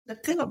the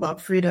thing about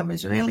freedom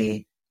is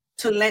really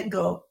to let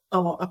go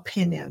of our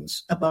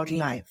opinions about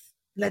life.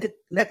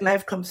 Let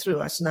life come through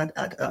us, not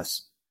at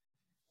us.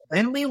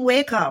 When we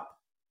wake up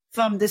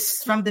from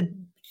the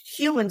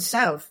human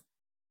self,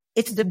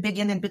 it's the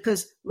beginning,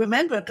 because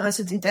remember,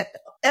 constantly, that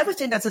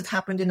everything that has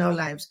happened in our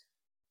lives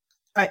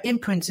are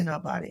imprints in our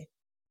body.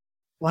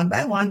 One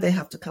by one, they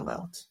have to come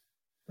out.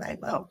 Right?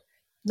 Well,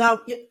 now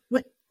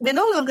we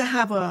no longer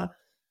have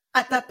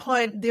at that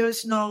point, there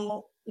is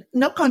no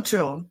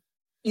control.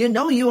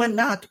 You are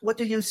not what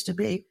you used to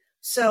be.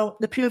 So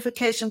the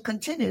purification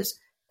continues.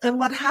 And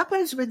what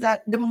happens with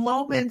that, the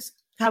moments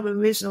have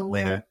arisen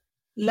where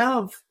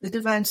love, the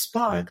divine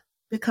spark,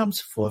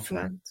 becomes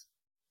forefront.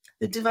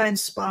 The divine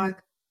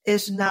spark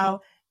is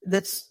now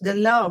that's the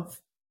love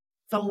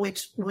from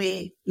which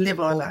we live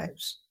our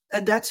lives.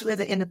 And that's where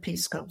the inner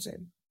peace comes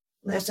in.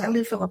 I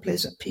live from a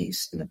place of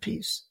peace, inner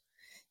peace.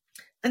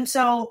 And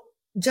so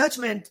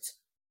judgment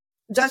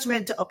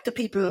up to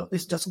people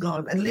is just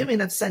gone, and living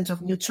in a sense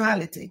of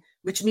neutrality,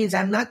 which means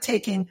I'm not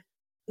taking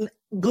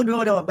good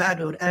road or bad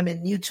road. I'm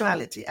in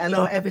neutrality. I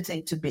allow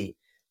everything to be.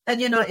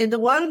 And, in the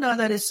world now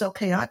that is so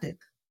chaotic,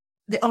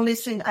 the only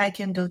thing I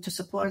can do to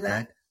support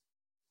that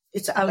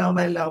is to allow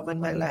my love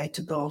and my light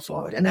to go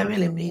forward. And I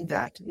really mean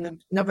that in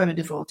a very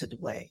devoted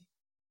way,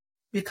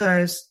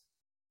 because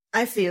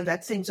I feel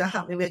that things are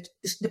happening.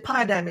 The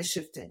paradigm is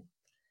shifting,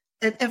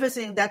 and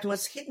everything that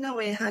was hidden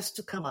away has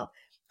to come up.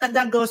 And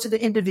that goes to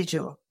the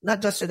individual,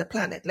 not just to the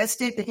planet. Let's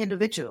take the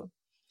individual.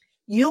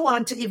 You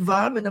want to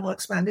evolve in a more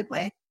expanded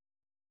way,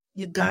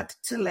 you got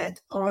to let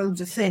all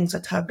the things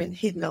that have been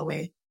hidden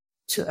away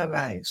to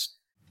arise.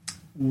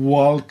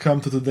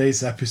 Welcome to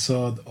today's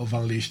episode of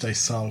Unleash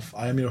Thyself.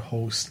 I am your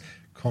host,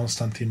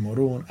 Konstantin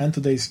Morun, and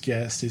today's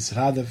guest is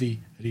Radavie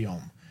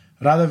Riom.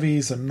 Radavie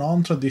is a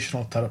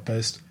non-traditional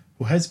therapist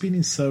who has been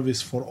in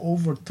service for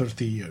over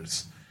 30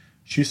 years.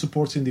 She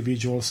supports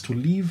individuals to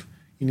live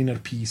in inner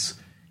peace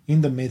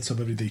in the midst of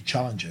everyday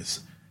challenges.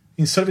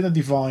 In serving the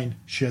divine,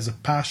 she has a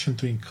passion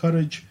to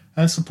encourage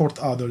and support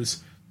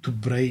others to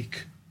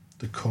break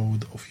the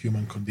code of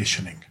human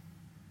conditioning.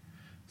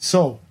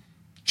 So,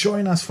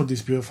 join us for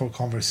this beautiful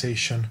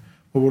conversation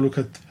where we'll look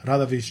at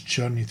Radavie's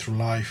journey through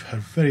life, her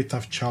very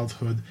tough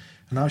childhood,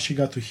 and how she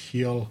got to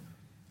heal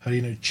her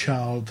inner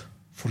child,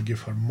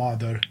 forgive her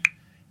mother,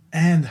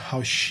 and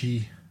how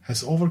she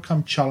has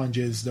overcome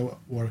challenges that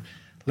were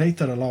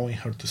later allowing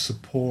her to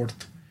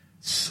support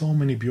so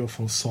many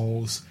beautiful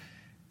souls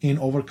in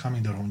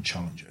overcoming their own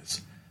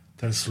challenges.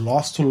 There's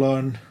lots to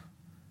learn,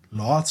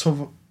 lots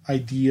of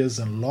ideas,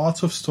 and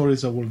lots of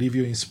stories that will leave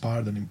you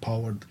inspired and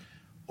empowered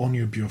on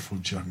your beautiful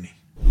journey.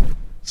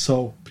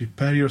 So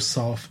prepare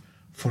yourself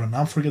for an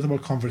unforgettable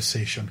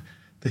conversation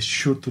that's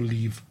sure to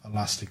leave a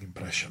lasting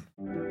impression.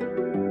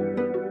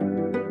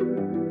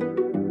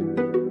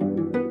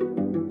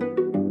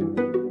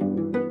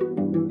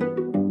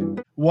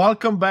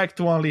 Welcome back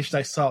to Unleash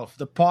Thyself,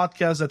 the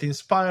podcast that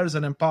inspires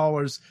and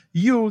empowers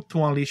you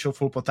to unleash your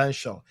full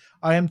potential.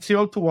 I am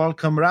thrilled to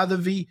welcome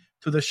Radavie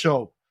to the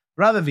show.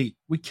 Radavie,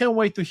 we can't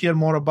wait to hear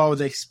more about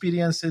the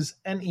experiences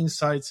and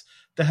insights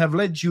that have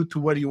led you to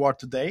where you are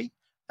today,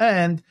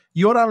 and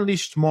your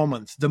unleashed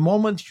moment, the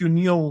moment you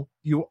knew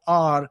you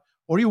are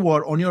or you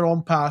were on your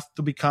own path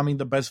to becoming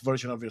the best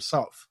version of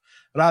yourself.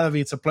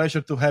 Radavie, it's a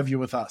pleasure to have you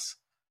with us.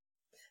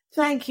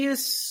 Thank you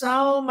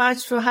so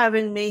much for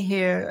having me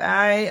here.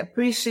 I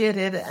appreciate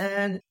it.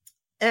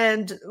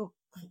 And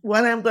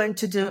what I'm going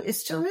to do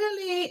is to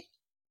really,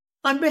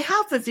 on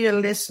behalf of your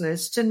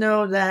listeners, to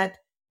know that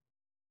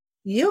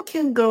you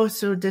can go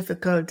through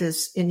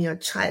difficulties in your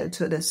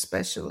childhood,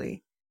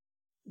 especially,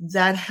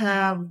 that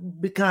have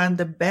become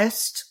the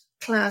best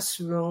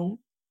classroom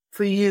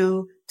for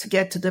you to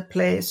get to the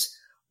place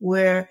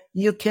where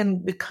you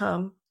can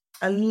become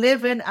a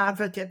living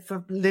advocate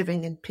for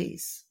living in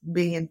peace,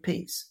 being in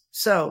peace.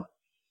 So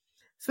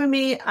for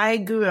me, I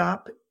grew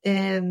up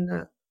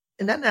in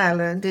an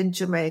island in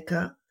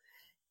Jamaica,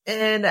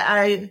 and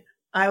I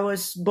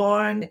was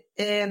born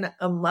in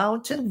a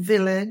mountain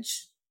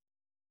village.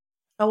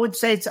 I would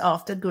say it's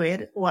off the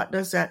grid. What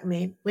does that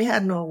mean? We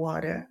had no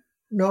water,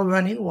 no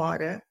running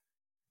water.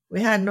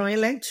 We had no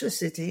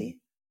electricity.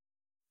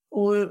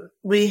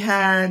 We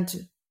had,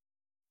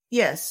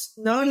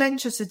 no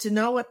electricity,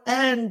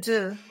 and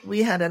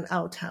we had an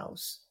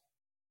outhouse.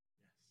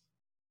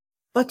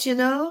 But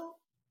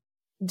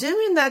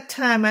during that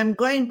time, I'm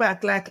going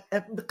back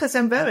because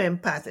I'm very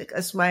empathic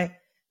as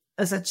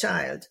a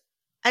child.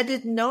 I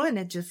didn't know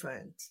any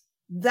different.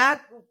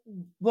 That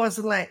was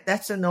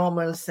that's a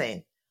normal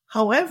thing.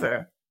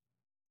 However,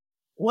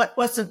 what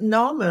wasn't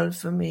normal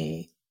for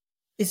me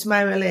is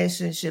my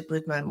relationship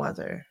with my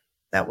mother.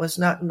 That was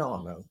not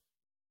normal.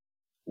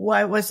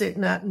 Why was it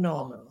not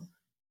normal?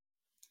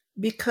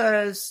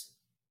 Because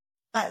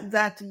at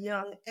that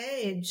young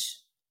age,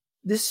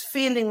 this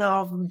feeling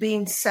of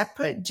being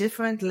separate,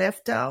 different,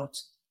 left out.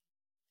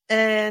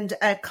 And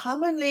I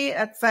commonly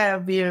at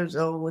 5 years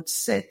old would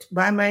sit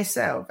by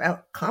myself,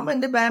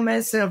 commonly by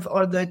myself,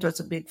 although it was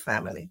a big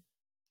family.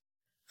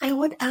 I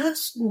would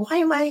ask, why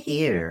am I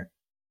here?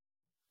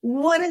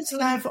 what is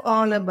life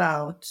all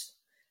about?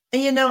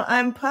 And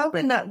I'm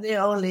probably not the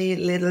only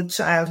little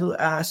child who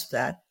asked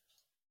that.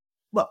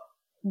 But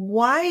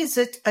why is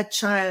it a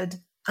child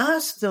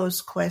asks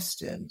those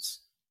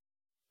questions?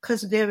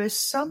 Because there is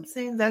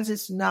something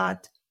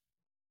that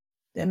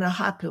they're not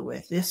happy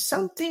with. There's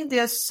something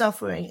they're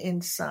suffering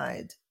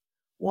inside.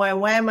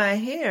 Why am I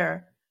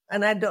here?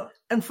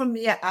 And for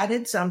me, I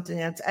added something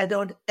else. I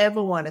don't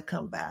ever want to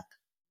come back.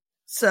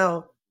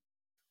 So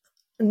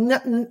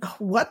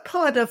what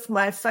part of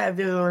my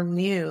 5-year-old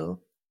knew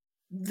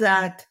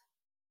that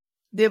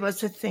there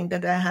was a thing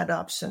that I had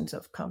options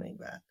of coming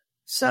back?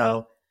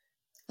 So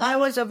I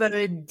was a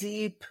very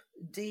deep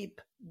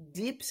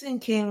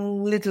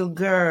thinking little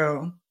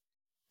girl.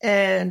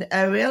 And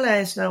I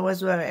realized I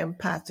was very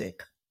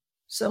empathic.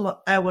 So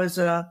I was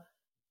a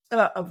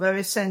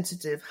very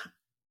sensitive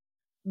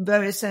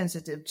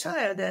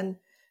child.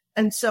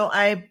 And so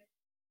I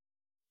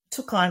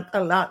took on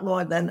a lot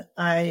more than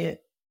I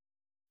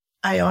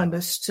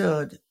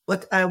understood.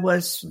 But I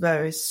was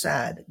very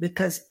sad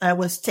because I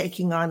was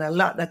taking on a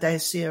lot that I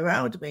see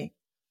around me.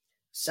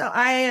 So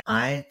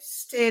I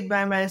stayed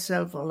by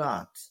myself a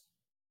lot.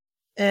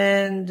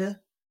 And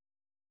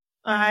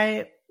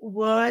I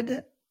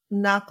would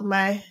knock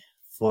my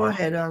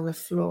forehead on the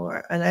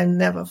floor, and I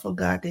never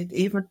forgot it.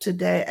 Even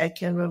today, I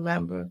can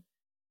remember.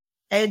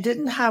 I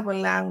didn't have a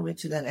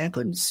language then. I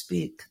couldn't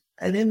speak.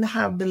 I didn't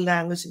have the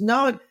language.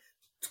 Nor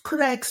could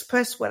I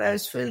express what I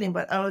was feeling,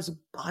 but I was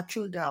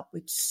bottled up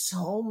with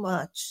so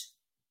much.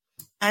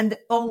 And the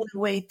only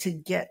way to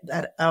get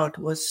that out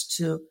was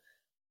to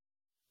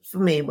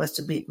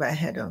beat my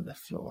head on the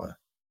floor.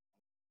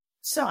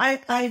 So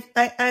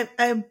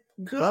I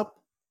grew up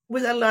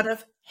with a lot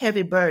of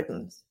heavy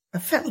burdens. I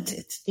felt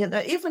it,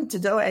 even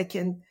today I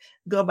can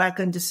go back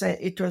and just say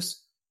it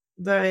was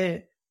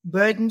very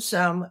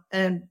burdensome.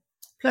 And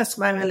plus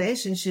my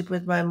relationship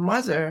with my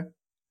mother,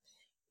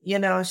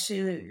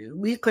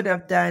 we could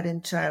have died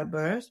in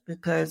childbirth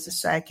because the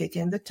psychic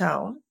in the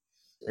town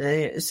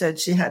said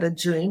she had a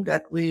dream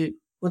that we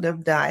would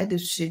have died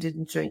if she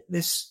didn't drink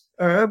this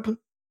herb,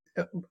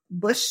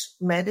 bush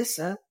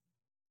medicine.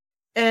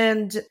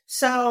 And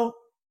so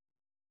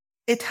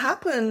it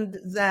happened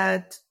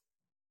that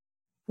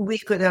we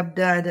could have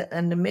died,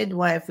 and the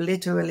midwife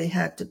literally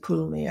had to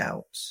pull me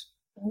out.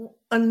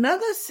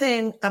 Another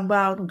thing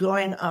about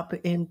growing up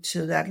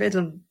into that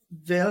little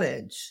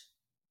village,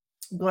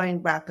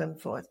 going back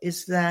and forth,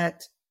 is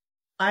that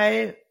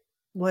I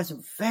was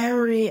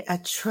very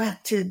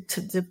attracted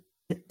to the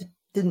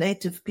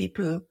native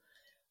people.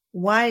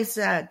 Why is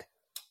that?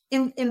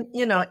 In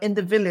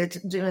the village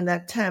during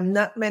that time,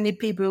 not many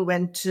people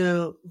went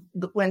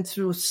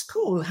through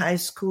school, high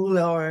school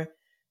or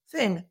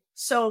thing.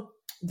 So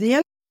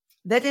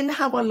they didn't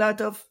have a lot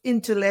of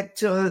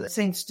intellectual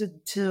things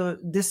to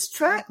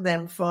distract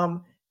them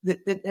from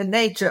the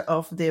nature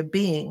of their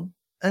being.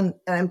 And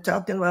I'm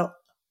talking about,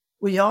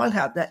 we all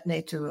have that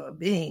nature of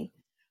being.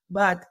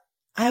 But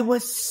I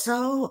was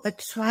so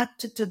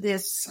attracted to their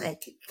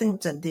psychic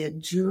things and their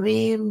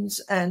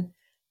dreams and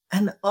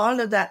all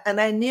of that.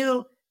 And I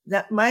knew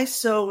that my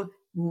soul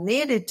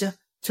needed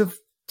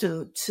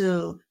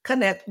to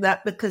connect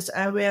that, because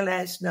I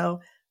realized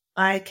now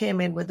I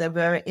came in with a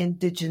very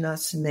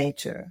indigenous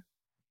nature.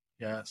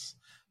 Yes.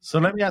 So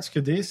let me ask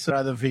you this,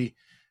 Radavie.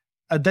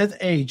 At that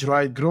age,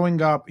 right,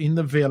 growing up in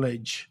the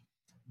village,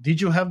 did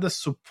you have the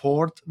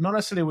support, not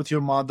necessarily with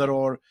your mother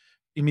or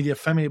immediate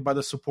family, but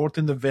the support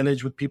in the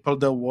village with people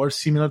that were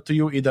similar to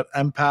you, either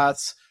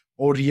empaths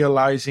or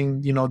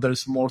realizing,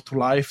 there's more to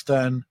life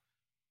than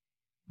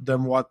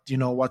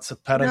what's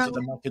apparent to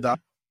the naked eye?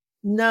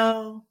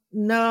 No.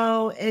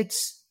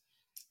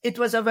 It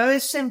was a very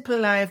simple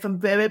life,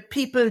 and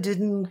people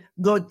didn't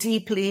go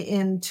deeply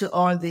into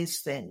all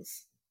these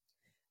things.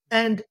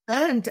 And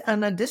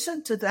in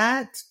addition to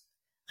that,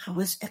 I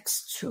was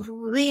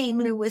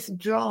extremely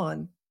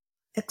withdrawn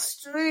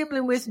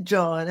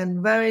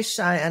and very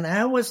shy. And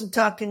I wasn't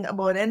talking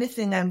about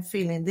anything I'm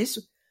feeling. This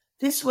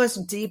was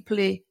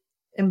deeply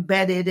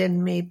embedded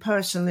in me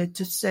personally,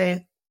 to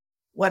say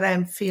what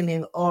I'm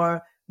feeling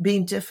or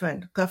being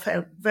different. I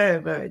felt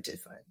very, very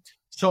different.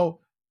 So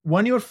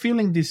when you're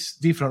feeling this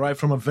different, right,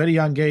 from a very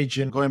young age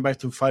and going back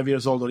to 5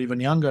 years old or even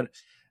younger,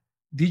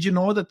 did you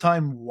know at the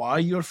time why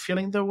you're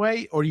feeling the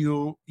way, or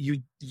it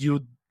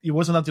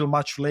wasn't until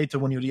much later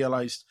when you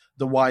realized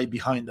the why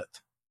behind it?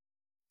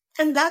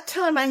 And that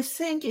time, I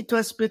think it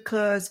was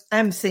because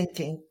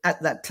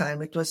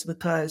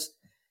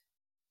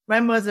my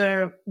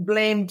mother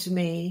blamed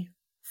me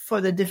for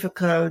the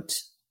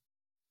difficult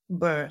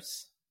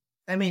birth.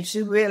 I mean,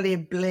 she really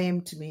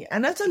blamed me.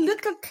 And as a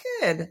little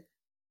kid,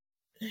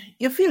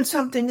 you feel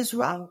something is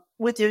wrong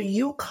with you.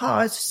 You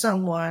caused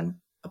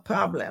someone a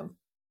problem.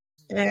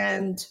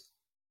 And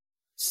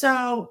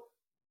so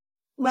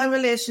my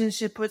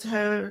relationship with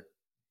her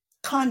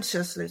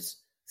consciously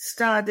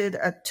started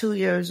at 2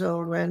 years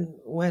old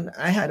when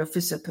I had a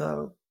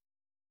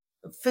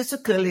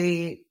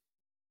physically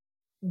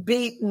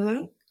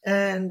beaten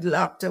and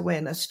locked away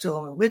in a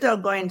storm.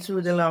 Without going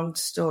through the long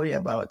story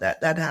about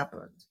that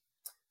happened.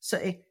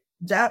 So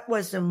that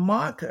was the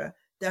marker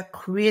that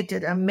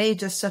created a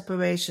major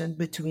separation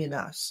between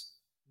us.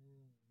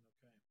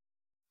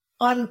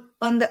 On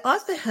the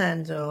other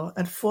hand, though,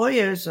 at 4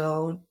 years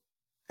old,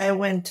 I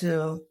went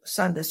to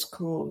Sunday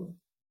school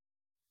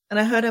and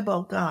I heard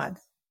about God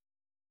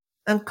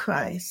and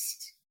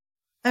Christ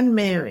and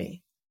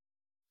Mary.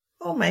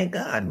 Oh my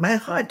God, my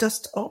heart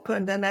just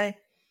opened and I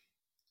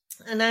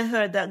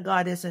heard that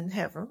God is in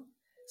heaven.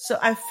 So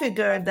I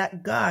figured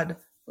that God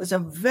was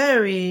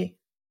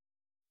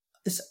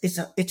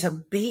it's a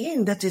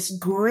being that is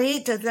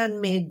greater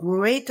than me,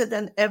 greater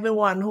than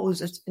everyone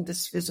who's in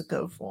this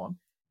physical form.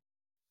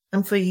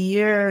 And for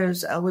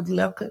years, I would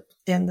look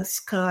in the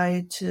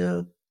sky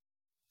to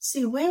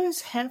see, where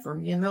is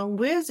heaven?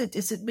 Where is it?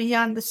 Is it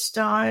beyond the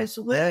stars?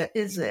 Where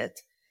is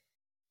it?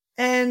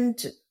 And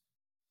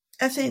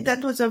I think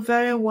that was a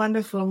very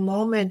wonderful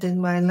moment in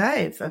my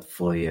life at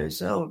 4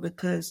 years old,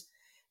 because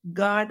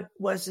God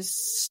was a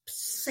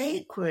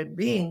sacred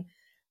being.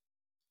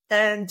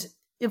 And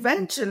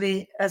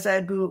eventually, as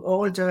I grew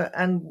older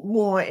and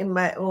more in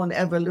my own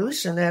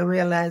evolution, I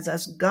realized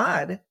as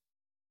God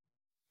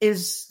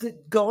is the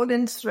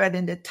golden thread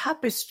in the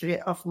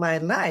tapestry of my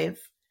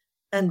life.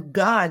 And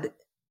God,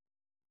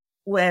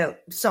 well,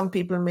 some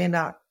people may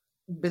not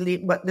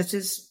believe, but this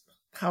is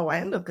how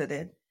I look at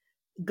it.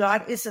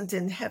 God isn't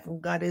in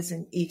heaven. God is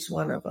in each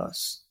one of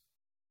us.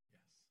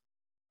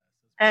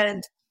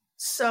 And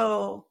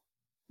so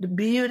the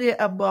beauty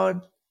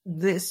about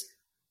this,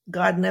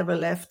 God never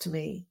left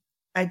me.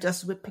 I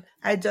just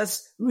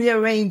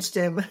rearranged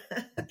him.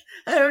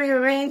 I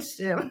rearranged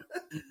him.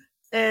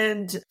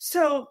 And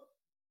so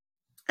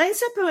I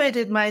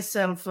separated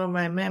myself from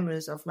my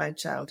memories of my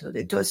childhood.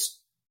 It was,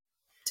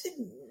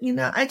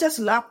 I just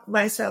locked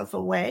myself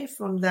away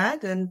from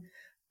that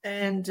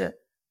and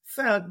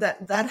felt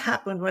that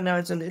happened when I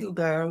was a little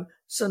girl.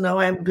 So now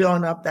I'm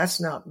grown up. That's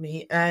not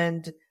me.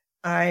 And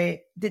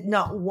I did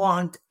not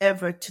want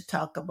ever to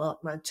talk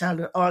about my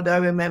childhood, although I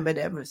remembered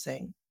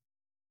everything.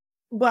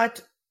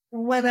 But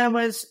when I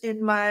was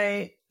in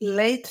my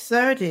late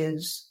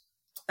 30s,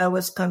 I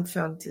was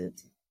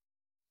confronted.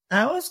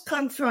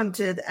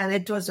 And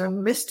it was a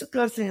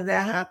mystical thing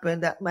that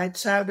happened, that my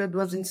childhood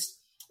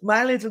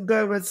my little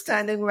girl was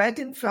standing right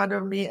in front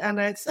of me, and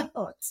I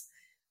thought,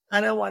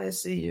 I don't want to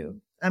see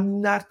you.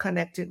 I'm not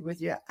connected with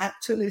you. I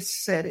actually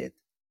said it.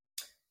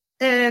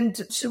 And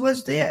she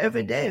was there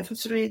every day for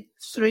three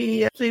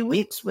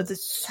weeks with the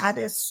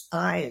saddest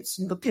eyes,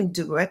 looking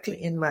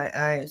directly in my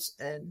eyes.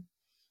 And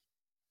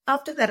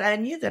after that, I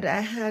knew that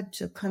I had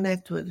to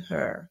connect with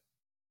her.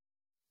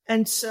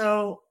 And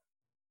so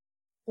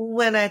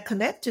when I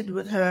connected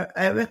with her,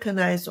 I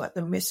recognized what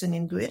the missing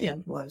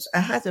ingredient was. I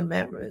had the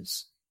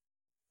memories,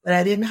 but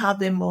I didn't have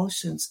the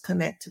emotions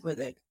connected with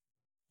it.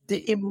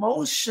 The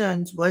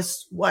emotions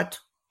was what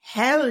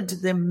held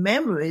the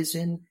memories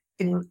in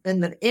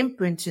an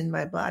imprint in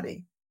my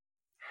body.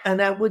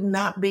 And I would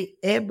not be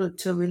able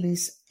to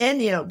release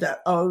any of that,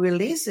 or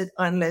release it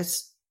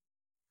unless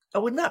I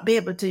would not be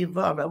able to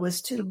evolve. I was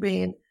still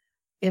being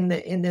in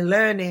the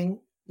learning.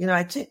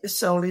 I think the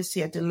soul is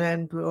here to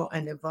learn, grow,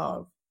 and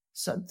evolve.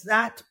 So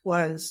that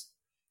was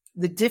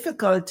the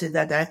difficulty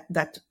that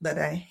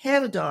I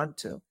held on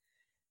to.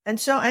 And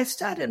so I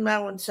started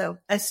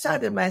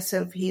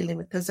myself healing,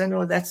 because I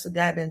know that's the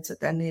guidance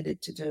that I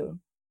needed to do.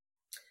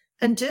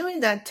 And during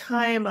that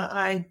time,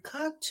 I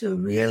got to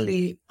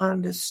really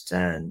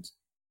understand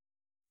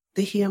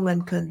the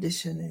human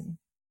conditioning.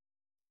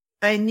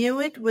 I knew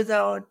it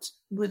without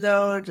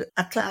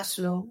a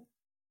classroom.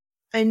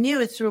 I knew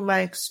it through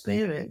my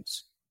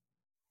experience.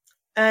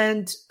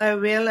 And I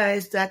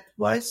realized that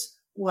was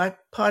what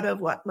part of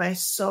what my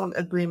soul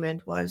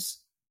agreement was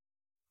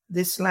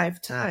this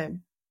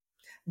lifetime.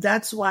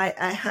 That's why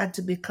I had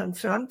to be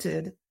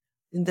confronted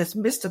in this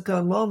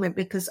mystical moment,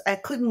 because I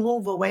couldn't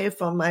move away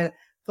from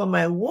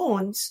my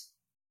wounds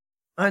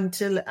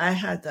until I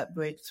had that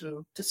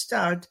breakthrough to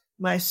start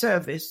my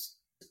service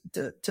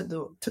to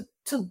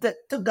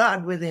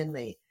God within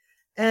me.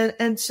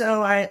 And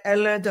so I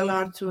learned a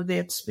lot through the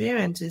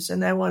experiences.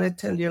 And I want to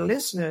tell your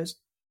listeners,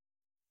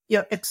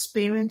 your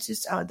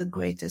experiences are the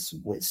greatest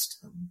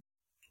wisdom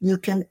you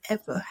can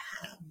ever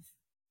have.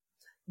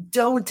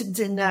 Don't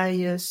deny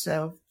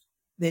yourself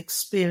the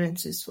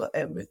experiences for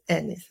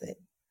anything.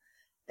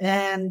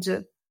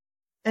 And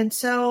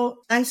so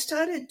I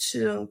started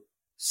to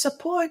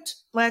support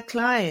my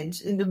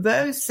clients in the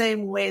very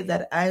same way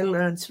that I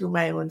learned through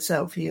my own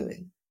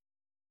self-healing.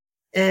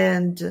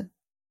 And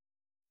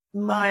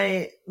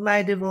my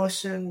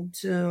devotion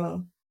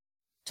to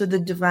the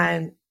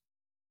divine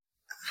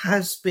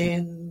has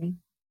been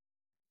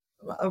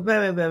a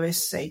very, very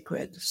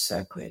sacredness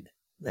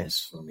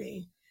for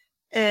me.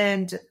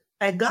 And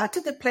I got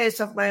to the place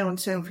of my own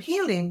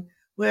self-healing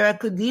where I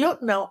could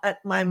look now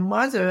at my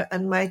mother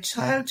and my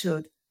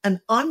childhood and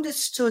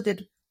understood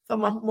it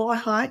from a more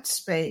heart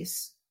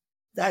space,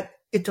 that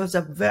it was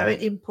a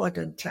very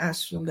important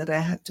classroom that I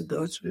had to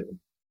go through,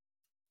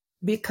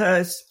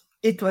 because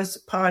it was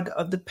part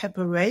of the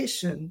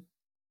preparation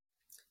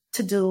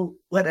to do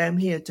what I'm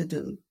here to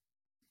do.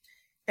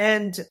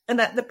 And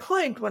at the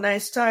point when I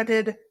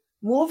started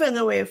moving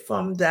away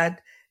from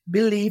that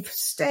belief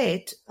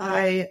state,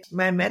 my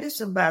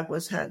medicine bag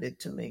was handed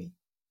to me.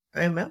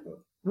 I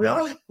remember we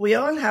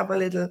all have a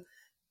little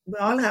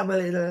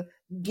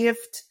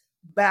gift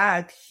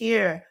bag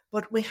here,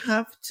 but we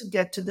have to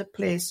get to the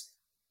place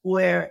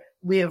where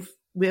we've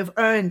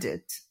earned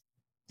it.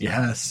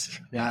 Yes.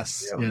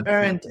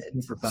 Earned it.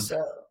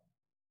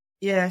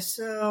 100%.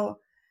 So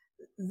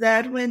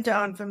that went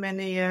on for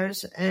many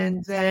years.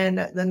 And then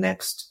the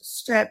next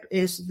step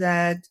is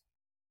that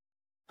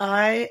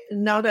I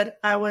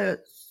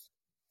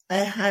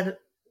had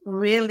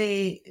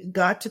really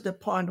got to the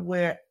point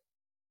where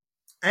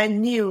I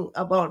knew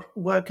about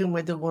working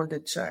with the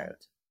wounded child.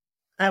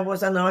 I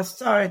was an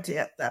authority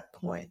at that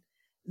point.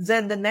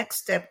 Then the next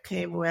step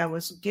came where I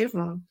was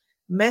given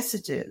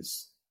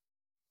messages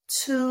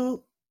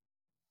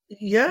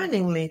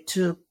yearningly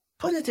to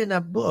put it in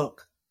a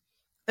book.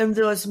 And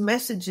those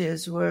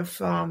messages were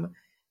from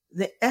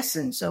the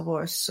essence of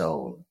our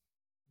soul,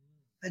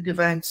 the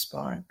divine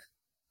spark.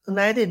 And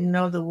I didn't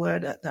know the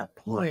word at that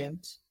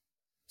point.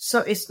 So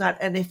it's not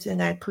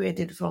anything I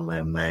created from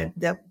my mind.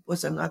 That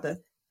was another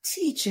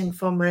teaching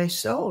from my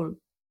soul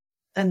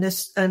and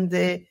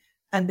the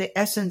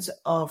essence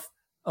of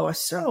our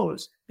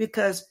souls,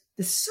 because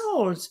the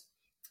souls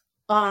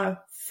are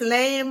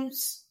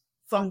flames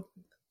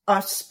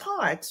are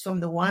sparks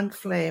from the one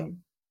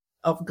flame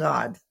of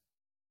God.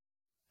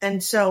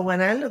 And so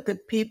when I look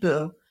at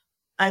people,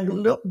 I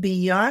look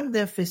beyond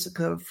their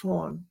physical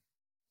form,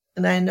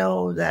 and I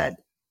know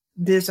that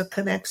there's a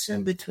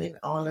connection between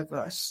all of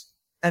us,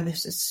 and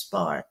it's a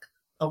spark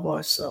of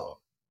our soul.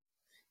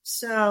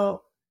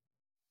 So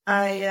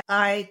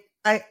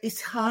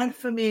it's hard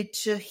for me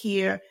to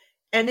hear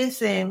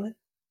anything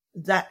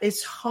that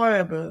is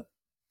horrible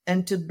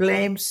and to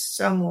blame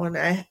someone.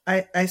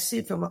 I see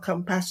it from a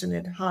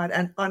compassionate heart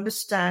and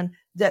understand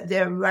that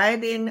they're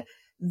riding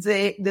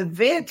the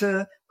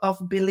vehicle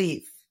of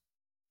belief.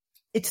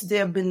 It's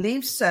their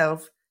belief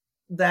self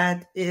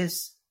that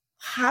is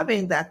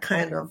having that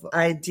kind of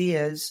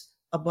ideas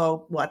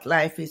about what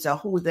life is or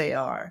who they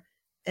are.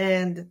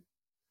 And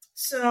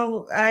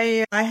so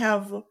I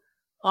have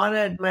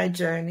honored my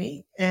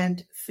journey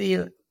and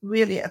feel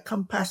really a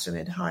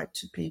compassionate heart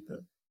to people,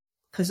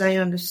 because I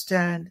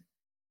understand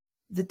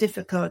the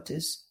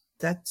difficulties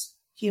that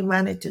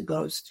humanity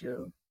goes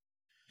through.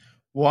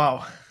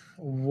 Wow,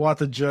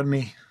 what a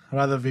journey,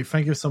 Radavie.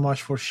 Thank you so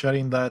much for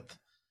sharing that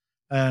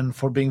and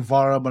for being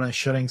vulnerable and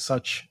sharing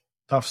such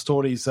tough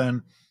stories.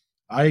 And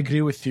I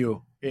agree with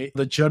you.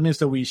 The journeys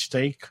that we each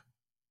take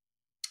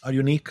are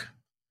unique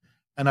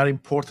and are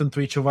important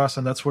to each of us,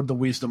 and that's where the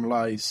wisdom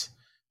lies.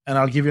 And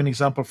I'll give you an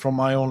example from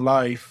my own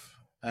life,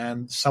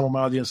 and some of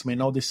my audience may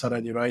know this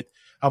already, right?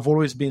 I've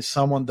always been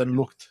someone that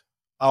looked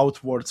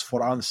outwards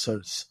for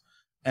answers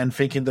and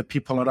thinking that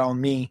people around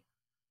me,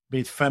 be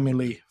it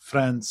family,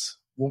 friends,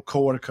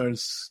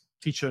 co-workers,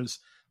 teachers,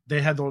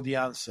 they had all the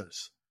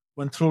answers,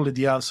 when truly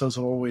the answers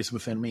are always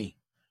within me,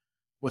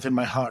 within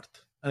my heart.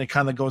 And it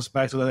kind of goes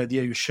back to that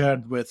idea you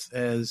shared with,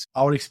 is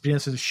our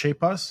experiences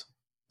shape us,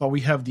 but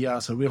we have the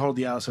answer, we hold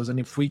the answers. And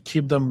if we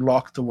keep them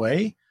locked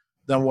away,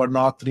 then we're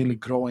not really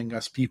growing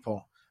as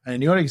people. And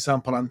in your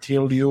example,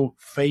 until you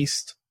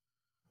faced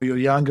your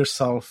younger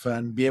self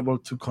and be able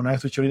to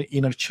connect with your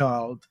inner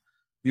child,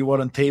 you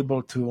weren't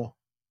able to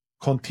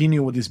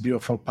continue with this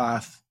beautiful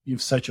path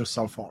you've set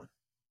yourself on.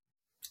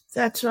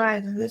 That's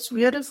right. That's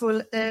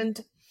beautiful. And,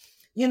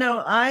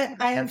 I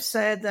have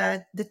said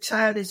that the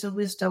child is a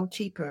wisdom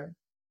keeper.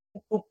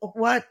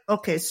 What?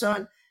 Okay,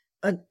 so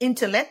an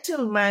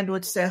intellectual mind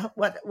would say,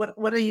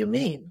 what do you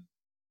mean?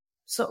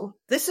 So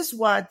this is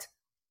what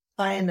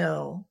I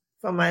know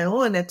from my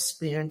own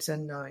experience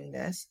and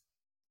knowingness.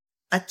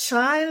 A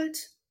child,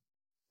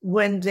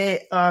 when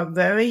they are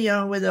very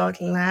young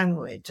without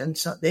language, and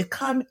so they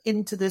come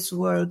into this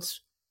world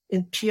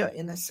in pure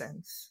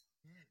innocence.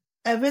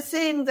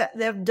 Everything that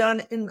they've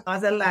done in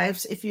other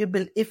lives,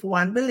 if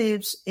one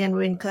believes in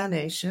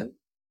reincarnation,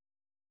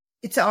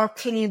 it's all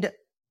cleaned,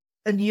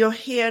 and you're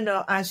here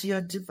now as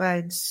your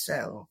divine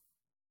self.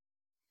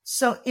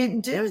 So in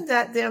doing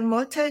that, they're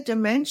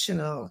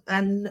multidimensional,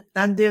 and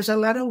there's a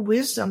lot of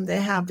wisdom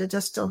they have. They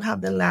just don't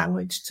have the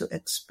language to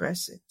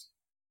express it.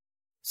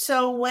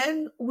 So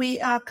when we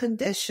are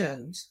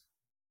conditioned,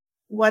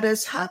 what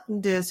has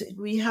happened is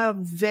we have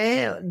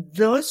veiled.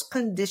 Those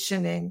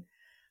conditioning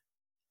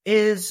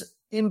is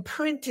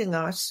imprinting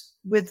us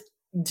with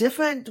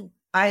different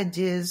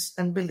ideas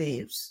and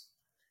beliefs,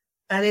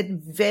 and it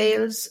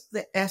veils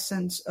the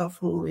essence of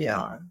who we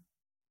are.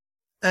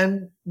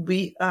 And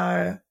we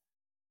are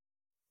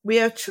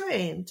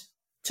trained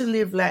to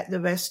live like the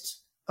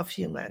rest of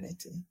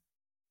humanity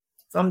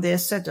from their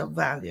set of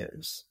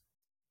values.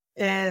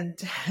 And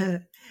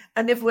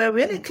if we're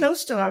really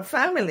close to our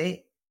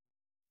family,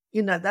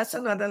 that's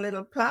another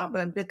little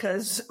problem,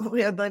 because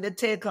we are going to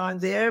take on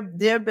their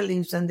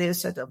beliefs and their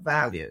set of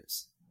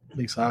values.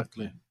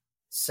 Exactly.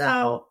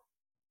 So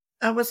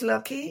I was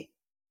lucky.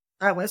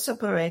 I was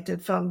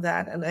separated from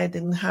that, and I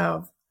didn't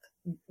have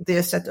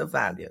their set of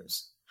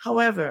values.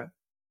 However,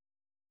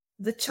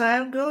 the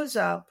child grows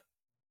up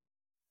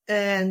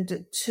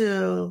and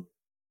to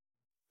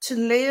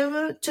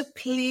live, to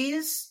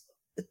please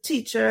the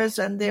teachers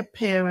and their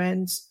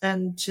parents,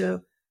 and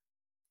to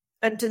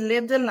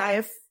live the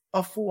life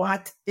of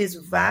what is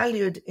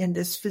valued in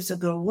this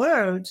physical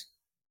world,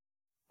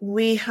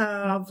 we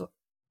are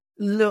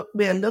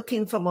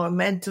looking for more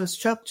mental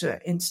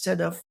structure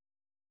instead of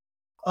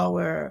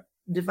our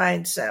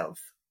divine self.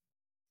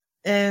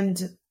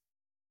 And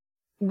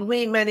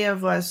many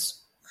of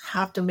us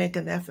have to make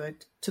an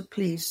effort to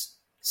please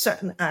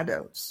certain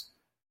adults.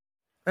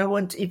 I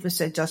won't even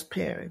say just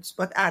parents,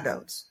 but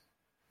adults.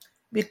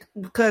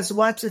 Because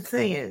what the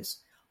thing is,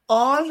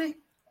 all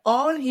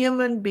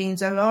human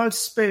beings, and all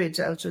spirits,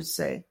 I should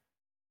say,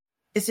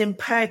 it's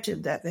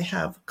imperative that they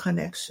have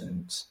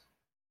connections.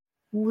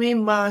 We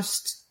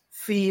must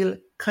feel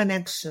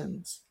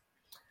connections.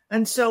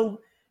 And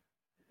so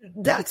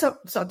that's a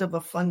sort of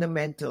a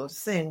fundamental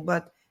thing.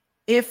 But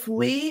if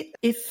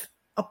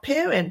a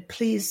parent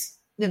please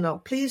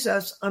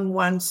us on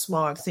one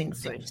small thing,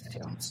 for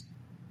instance,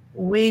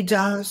 we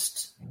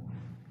just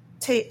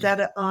take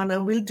that on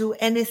and we'll do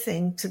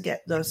anything to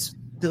get those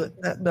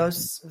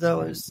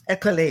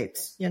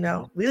accolades.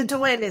 We'll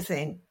do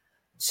anything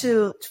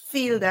to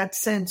feel that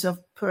sense of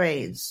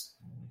praise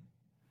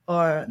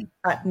or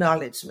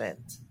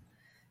acknowledgement,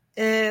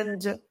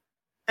 and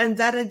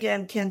that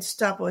again can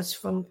stop us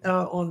from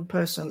our own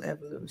personal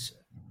evolution.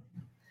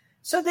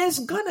 So there's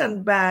good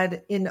and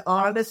bad in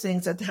all the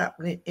things that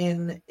happen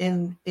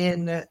in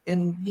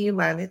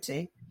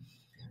humanity.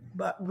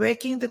 But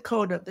breaking the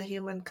code of the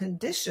human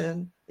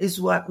condition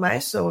is what my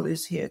soul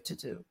is here to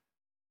do.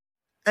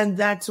 And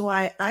that's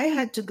why I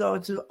had to go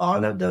through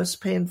all of those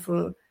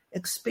painful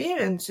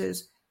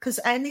experiences, because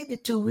I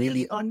needed to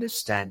really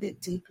understand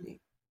it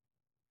deeply.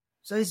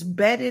 So it's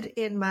bedded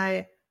in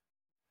my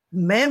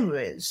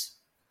memories.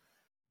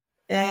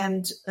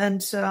 And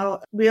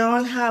so we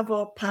all have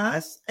our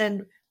past.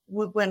 And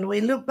when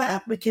we look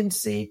back, we can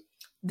see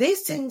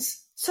these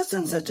things, such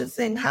and such a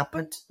thing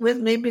happened with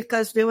me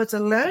because there was a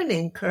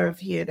learning curve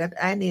here that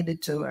I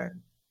needed to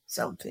learn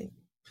something.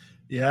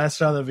 Yes,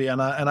 Radavie,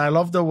 and I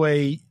love the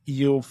way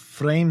you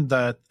framed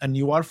that, and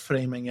you are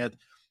framing it,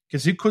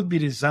 because you could be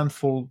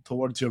resentful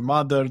towards your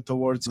mother,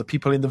 towards the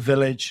people in the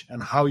village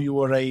and how you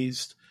were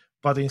raised,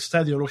 but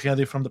instead you're looking at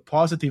it from the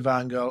positive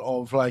angle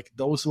of like,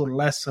 those were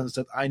lessons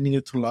that I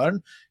needed to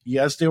learn.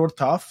 Yes, they were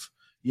tough.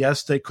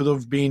 Yes, they could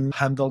have been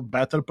handled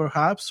better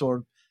perhaps,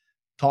 or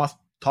taught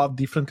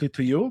differently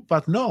to you,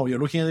 but no, you're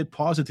looking at it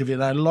positively.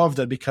 And I love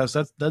that, because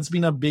that's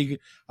been a big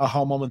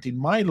aha moment in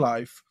my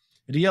life,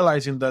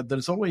 realizing that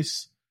there's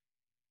always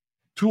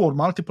two or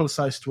multiple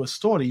sides to a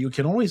story. You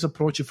can always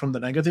approach it from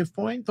the negative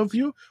point of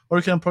view, or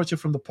you can approach it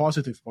from the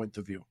positive point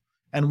of view.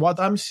 And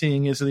what I'm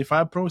seeing is that if I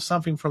approach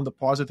something from the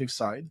positive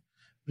side,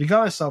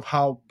 regardless of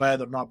how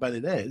bad or not bad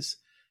it is,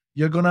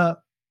 you're going to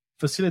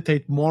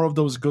facilitate more of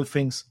those good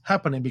things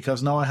happening,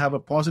 because now I have a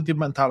positive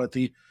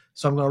mentality.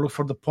 So I'm going to look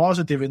for the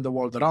positive in the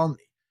world around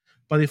me.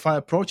 But if I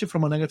approach it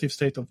from a negative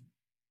state of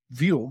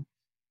view,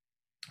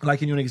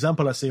 like in your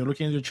example, let's say you're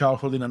looking at your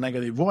childhood in a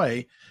negative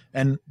way,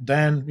 and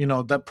then,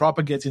 that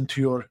propagates into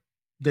your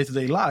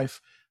day-to-day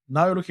life.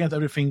 Now you're looking at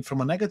everything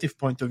from a negative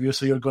point of view,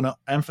 so you're going to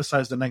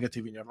emphasize the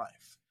negative in your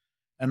life.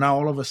 And now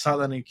all of a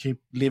sudden you keep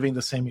living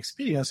the same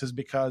experiences,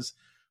 because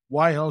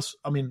why else?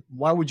 I mean,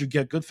 why would you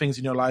get good things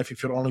in your life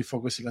if you're only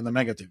focusing on the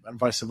negative, and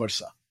vice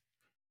versa?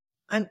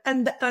 And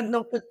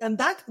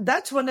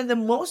that's one of the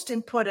most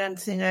important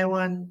thing I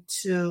want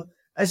to,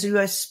 as you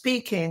are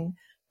speaking,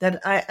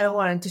 that I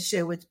wanted to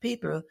share with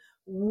people.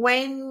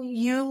 When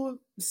you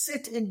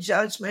sit in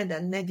judgment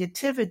and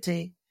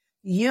negativity,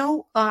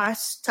 you are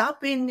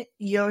stopping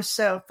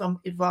yourself from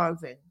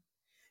evolving.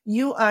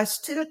 You are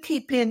still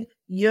keeping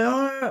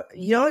your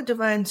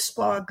divine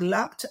spark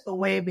locked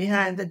away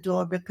behind the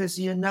door, because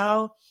you're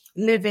now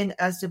living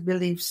as the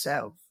belief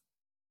self.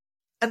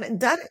 And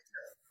that is a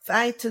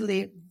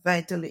vitally,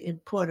 vitally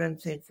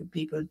important thing for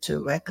people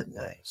to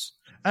recognize.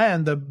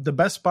 And the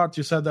best part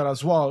you said there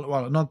as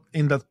well, not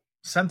in that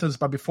sentence,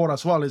 but before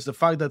as well, is the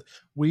fact that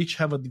we each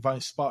have a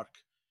divine spark.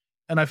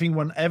 And I think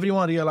when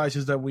everyone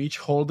realizes that we each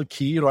hold the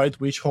key, right,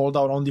 we each hold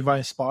our own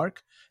divine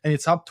spark, and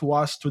it's up to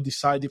us to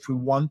decide if we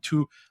want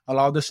to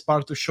allow the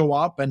spark to show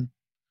up and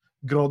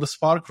grow the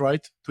spark,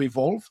 right, to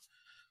evolve.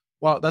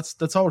 Well,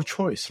 that's our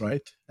choice,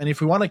 right? And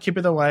if we want to keep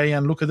it away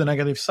and look at the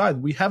negative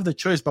side, we have the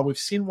choice, but we've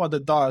seen what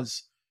it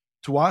does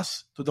to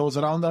us, to those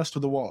around us, to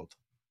the world.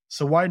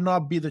 So why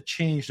not be the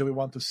change that we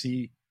want to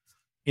see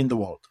in the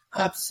world?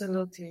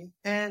 Absolutely.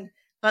 And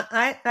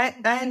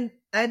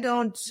I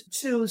don't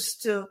choose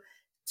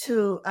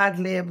to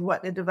ad-lib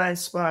what the divine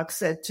spark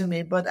said to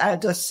me, but I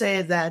just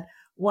say that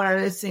one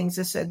of the things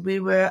I said, we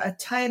were a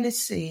tiny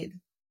seed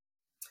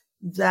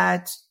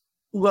that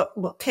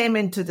what came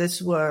into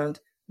this world.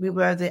 We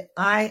were the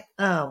I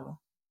am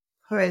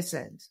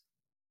present.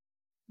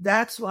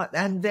 That's what,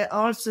 and they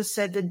also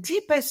said the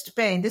deepest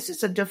pain, this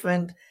is a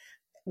different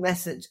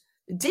message.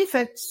 The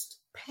deepest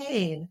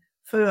pain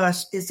for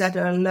us is that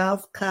our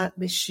love can't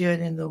be shared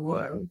in the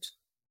world.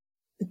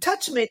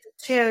 touch me to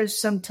tears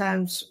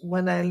sometimes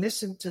when I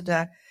listen to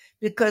that,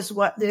 because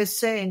what they're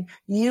saying,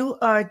 you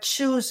are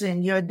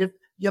choosing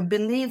your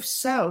belief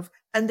self,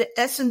 and the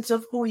essence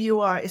of who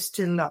you are is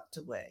still locked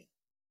away.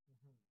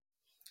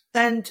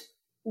 And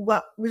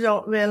what we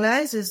don't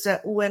realize is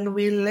that when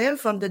we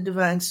live from the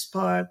divine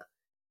spark,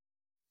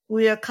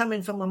 we are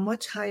coming from a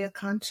much higher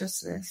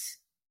consciousness,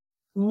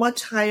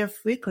 much higher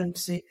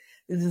frequency.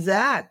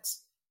 That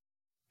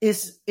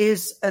is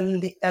a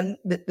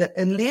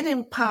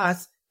leading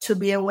path to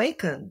be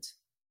awakened.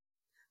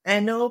 I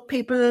know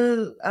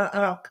people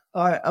are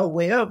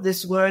aware of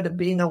this word of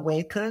being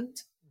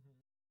awakened,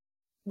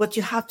 but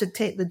you have to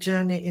take the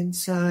journey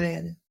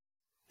inside.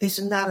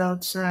 It's not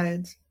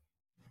outside.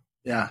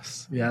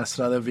 Yes,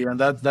 Radavie. And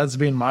that's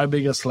been my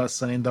biggest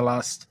lesson in the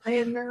last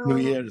few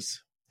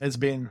years. It's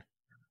been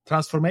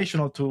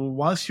transformational to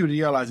once you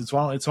realize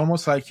it's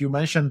almost like you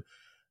mentioned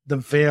the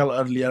veil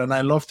earlier, and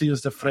I love to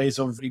use the phrase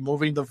of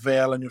removing the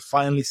veil, and you're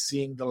finally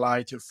seeing the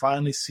light, you're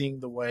finally seeing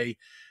the way.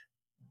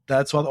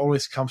 That's what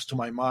always comes to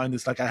my mind.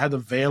 It's like I had a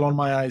veil on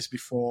my eyes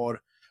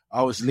before.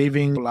 I was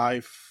living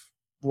life,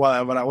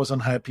 whatever. I was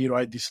unhappy,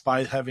 right?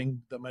 Despite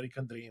having the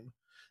American dream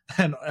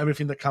and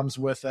everything that comes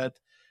with it.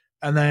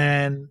 And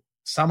then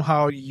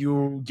somehow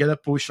you get a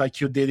push like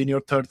you did in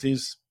your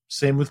 30s.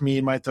 Same with me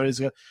in my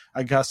 30s.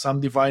 I got some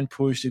divine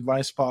push,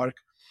 divine spark.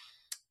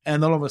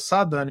 And all of a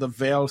sudden, the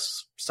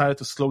veils started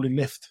to slowly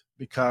lift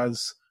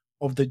because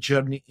of the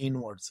journey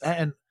inwards.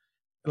 And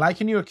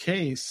like in your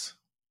case,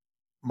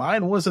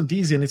 mine wasn't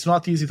easy, and it's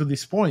not easy to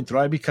this point,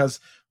 right? Because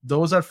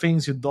those are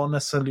things you don't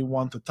necessarily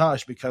want to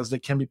touch because they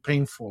can be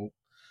painful.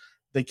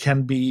 They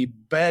can be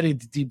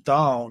buried deep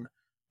down,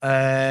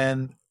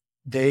 and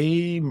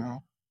they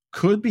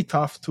could be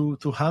tough to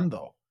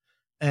handle.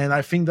 And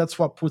I think that's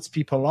what puts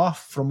people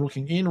off from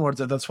looking inwards,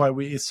 and that's why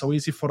it's so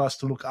easy for us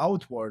to look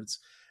outwards.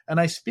 And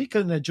I speak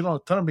in a general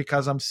term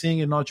because I'm seeing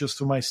it not just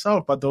to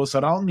myself, but those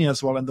around me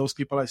as well, and those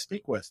people I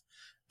speak with.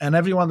 And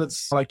everyone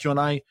that's like you and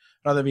I,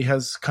 Radavie,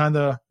 has kind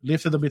of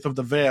lifted a bit of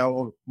the veil,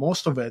 or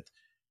most of it.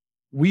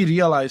 We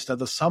realized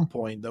that at some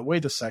point that,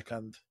 wait a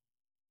second,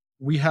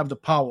 we have the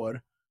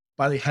power,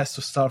 but it has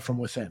to start from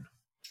within.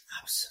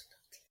 Absolutely.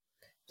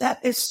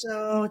 That is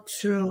so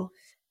true.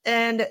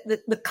 And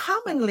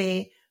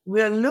commonly,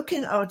 we're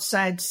looking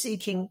outside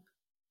seeking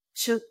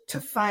to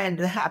find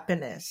the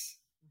happiness.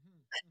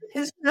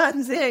 It's not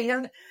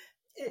there.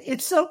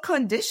 It's so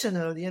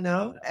conditional,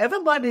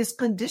 Everybody's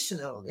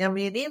conditional. I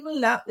mean,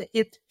 even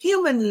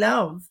human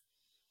love,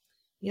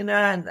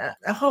 and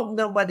I hope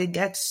nobody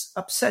gets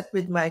upset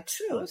with my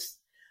truth,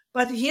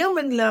 but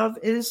human love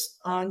is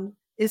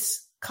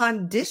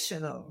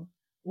conditional.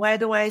 Why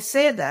do I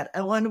say that?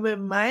 I want to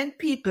remind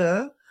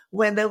people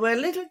when they were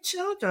little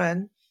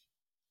children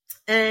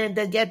and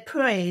they get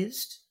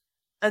praised,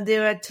 and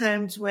there are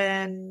times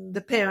when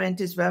the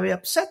parent is very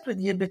upset with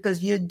you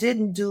because you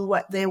didn't do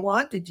what they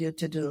wanted you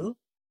to do.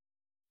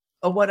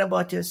 Or what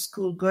about your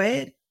school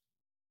grade?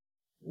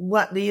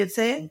 What do you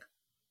think?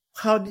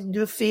 How did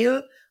you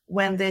feel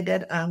when they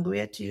get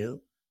angry at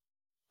you?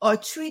 Or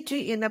treat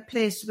you in a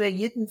place where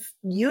you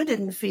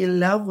didn't feel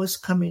love was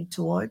coming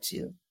towards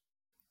you?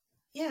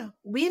 Yeah,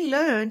 we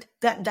learned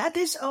that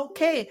is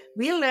okay.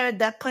 We learned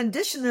that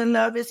conditional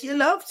love is you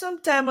love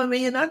sometime, but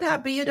when you're not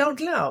happy, you don't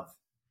love.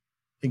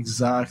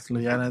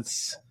 Exactly, and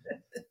it's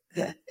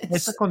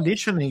a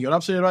conditioning. You're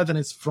absolutely right, and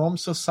it's from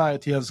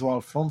society as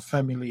well, from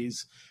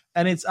families.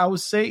 And it's, I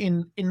would say,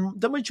 in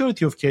the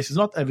majority of cases,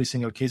 not every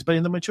single case, but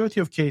in the majority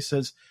of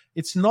cases,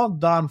 it's not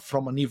done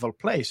from an evil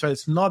place. Right?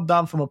 It's not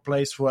done from a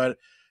place where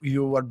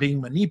you are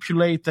being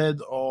manipulated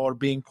or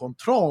being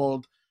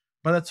controlled,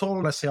 but that's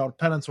all, let's say, our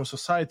parents or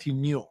society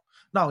knew.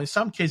 Now, in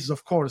some cases,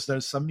 of course,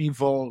 there's some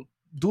evil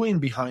doing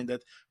behind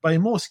it, but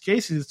in most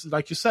cases,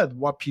 like you said,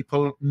 what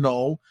people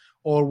know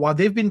or what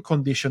they've been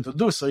conditioned to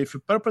do. So if you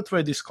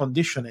perpetuate this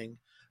conditioning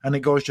and it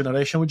goes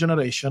generation with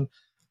generation,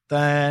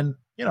 then,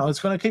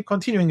 it's going to keep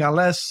continuing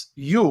unless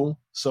you,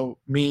 so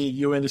me,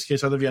 you in this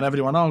case, Radavie, and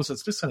everyone else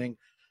that's listening,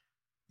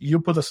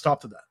 you put a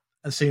stop to that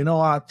and say, you know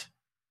what,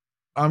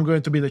 I'm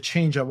going to be the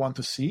change I want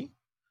to see.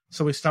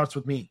 So it starts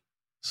with me.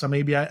 So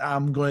maybe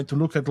I'm going to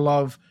look at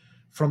love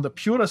from the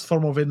purest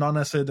form of it, not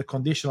necessarily the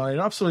conditional. And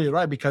you're absolutely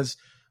right, because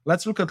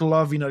let's look at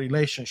love in a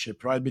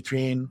relationship, right?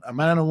 Between a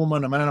man and a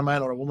woman,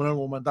 or a woman and a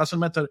woman. Doesn't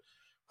matter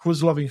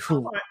who's loving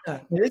who.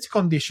 It's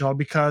conditional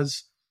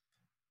because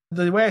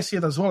the way I see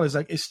it as well is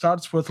like it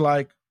starts with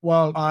like,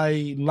 well,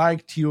 I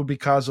liked you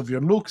because of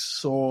your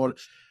looks or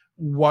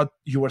what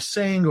you were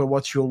saying or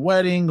what you're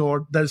wearing,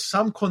 or there's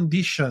some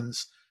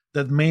conditions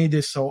that made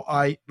it so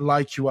I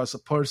like you as a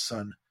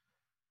person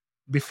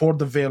before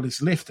the veil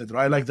is lifted,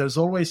 right? Like there's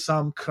always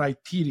some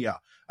criteria.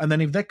 And then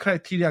if that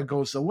criteria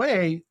goes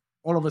away,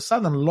 all of a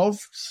sudden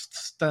love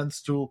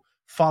tends to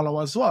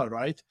follow as well,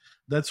 right?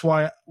 That's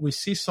why we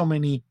see so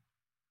many,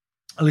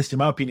 at least in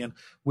my opinion,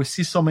 we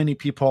see so many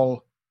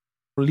people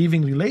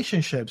leaving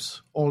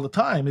relationships all the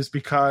time is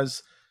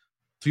because,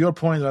 to your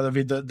point,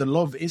 Radavie, the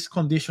love is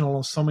conditional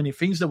on so many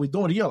things that we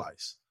don't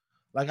realize.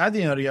 Like I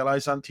didn't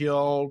realize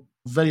until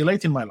very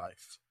late in my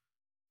life.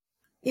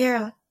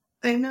 Yeah,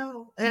 I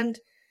know. And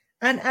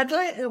I'd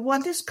like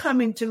what is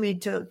coming to me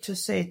to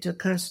say to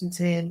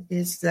Constantine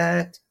is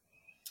that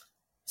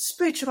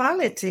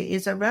spirituality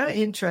is a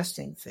very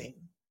interesting thing.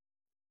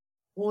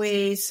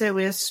 We say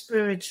we're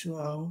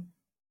spiritual,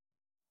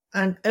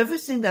 and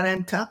everything that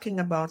I'm talking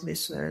about,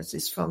 listeners,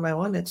 is from my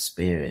own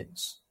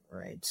experience,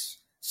 right?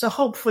 So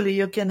hopefully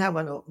you can have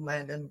an open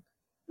mind and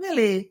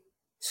really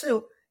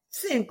so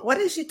think, what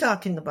is she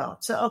talking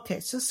about? So okay,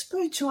 so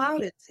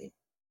spirituality.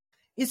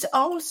 It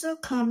also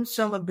comes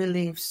from a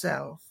belief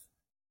self.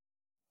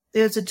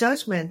 There's a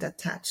judgment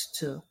attached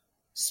to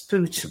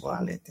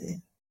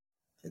spirituality.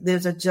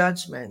 There's a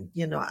judgment,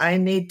 I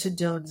need to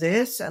do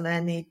this and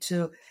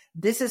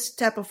this is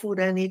the type of food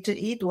I need to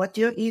eat. What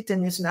you're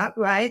eating is not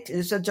right.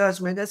 It's a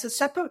judgment.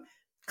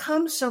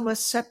 Comes from a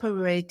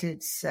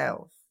separated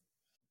self.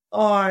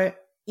 Or,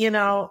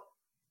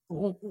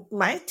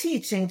 my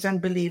teachings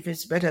and belief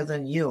is better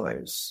than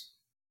yours.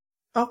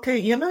 Okay,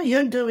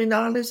 you're doing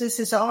all this. This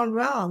is all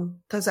wrong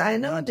because I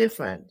know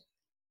different.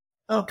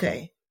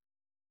 Okay.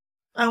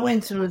 I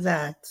went through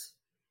that.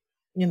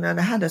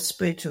 I had a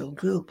spiritual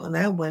group and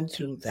I went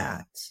through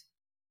that.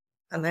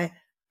 And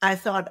I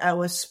thought I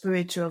was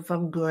spiritual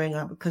from growing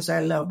up because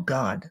I loved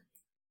God.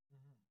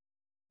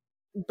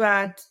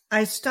 But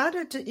I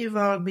started to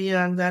evolve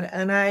beyond that,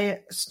 and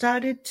I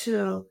started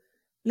to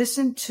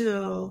listen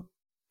to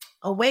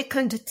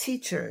awakened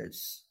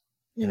teachers.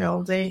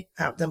 They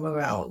have them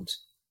around.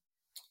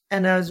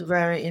 And I was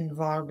very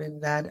involved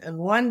in that. And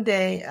one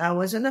day I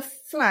was in a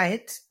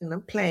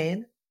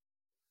plane,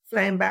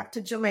 flying back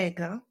to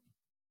Jamaica.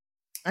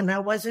 And I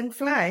was in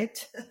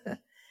flight.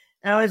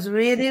 I was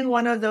reading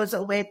one of those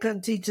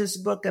awakened teachers'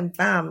 book, and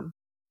bam,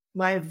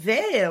 my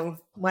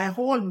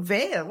whole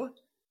veil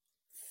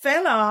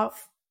fell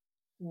off.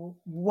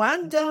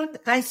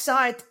 I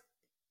saw it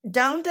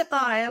down the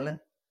aisle.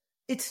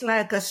 It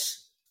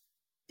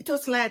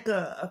was like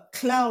a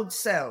cloud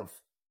self.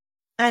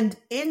 And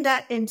in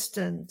that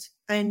instant,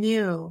 I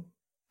knew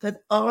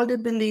that all the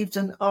beliefs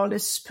and all the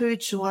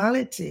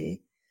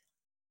spirituality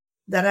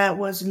that I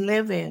was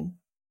living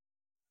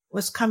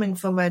was coming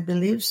from my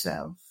belief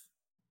self.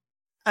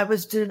 I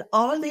was doing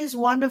all these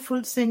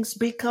wonderful things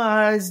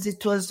because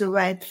it was the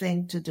right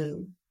thing to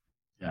do.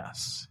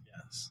 Yes.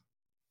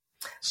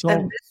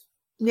 So,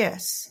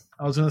 yes.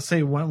 I was going to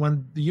say,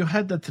 when you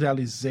had that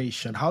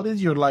realization, how did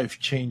your life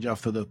change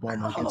after that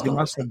moment? It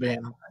must have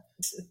been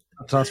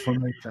a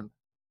transformation.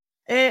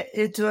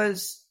 It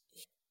was.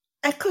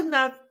 I could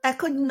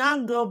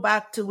not go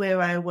back to where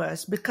I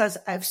was because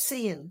I've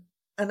seen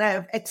and I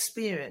have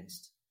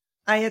experienced.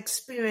 I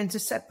experienced a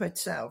separate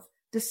self.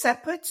 The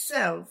separate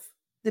self,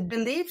 the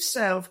belief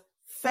self,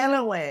 fell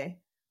away.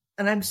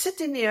 And I'm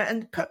sitting here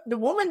and the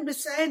woman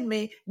beside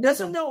me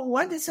doesn't know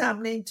what is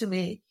happening to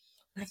me.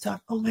 I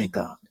thought, oh my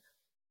God,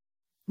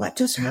 what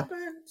just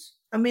happened?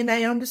 I mean,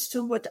 I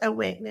understood what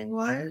awakening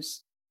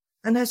was.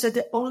 And I said,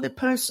 the only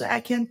person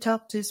I can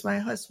talk to is my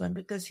husband,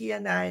 because he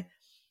and I,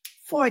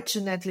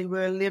 fortunately,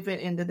 were living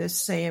into the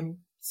same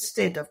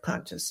state of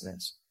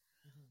consciousness.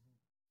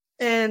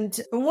 And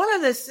one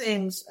of the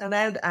things, and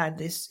I'll add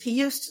this, he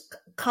used to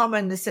come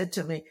and he said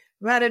to me,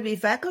 Radavie,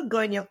 if I could go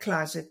in your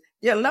closet,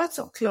 there are lots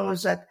of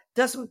clothes that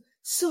doesn't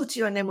suit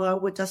you anymore, I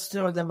would just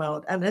throw them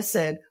out. And I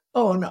said,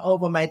 oh, no,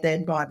 over my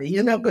dead body.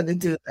 You're not going to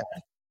do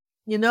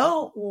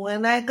that.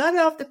 When I got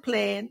off the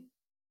plane,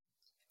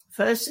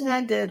 first thing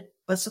I did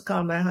was to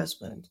call my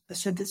husband. I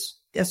said,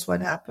 guess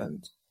what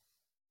happened?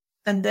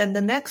 And then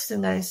the next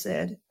thing I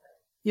said,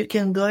 you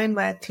can go in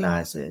my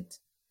closet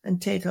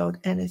and take out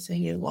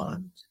anything you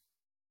want.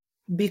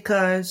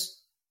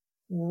 Because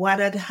what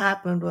had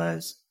happened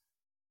was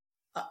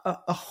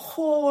a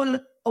whole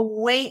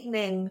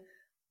awakening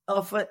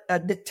of a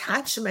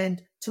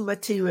detachment to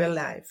material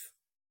life.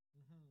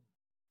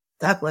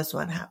 That was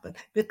what happened.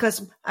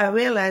 Because I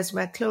realized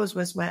my clothes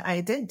was my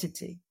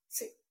identity.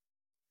 See,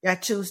 I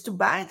choose to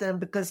buy them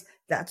because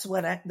that's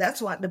what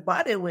the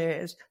body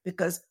wears,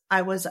 because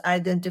I was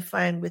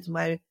identifying with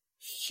my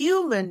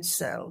human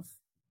self.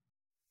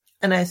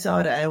 And I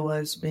thought I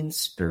was being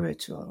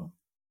spiritual.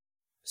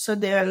 So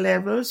there are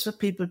levels for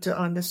people to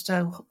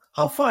understand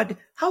how far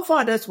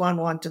does one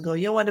want to go?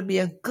 You want to be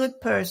a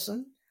good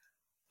person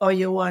or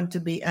you want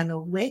to be an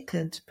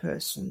awakened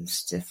person?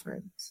 It's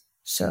different.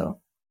 So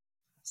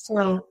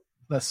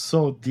that's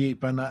so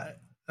deep. And I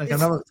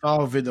never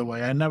thought of it the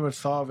way.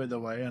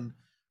 And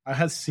I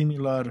had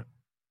similar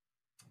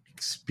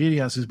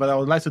experiences, but I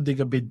would like to dig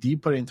a bit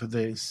deeper into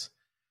this.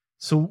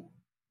 So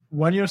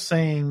when you're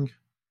saying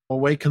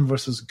awakened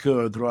versus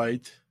good,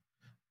 right?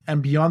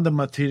 And beyond the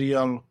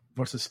material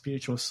versus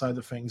spiritual side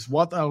of things,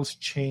 what else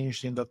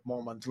changed in that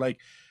moment? Like,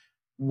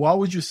 what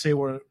would you say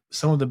were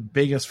some of the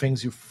biggest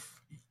things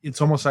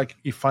it's almost like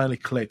it finally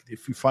clicked,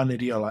 if you finally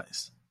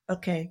realized?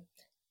 Okay.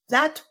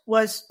 That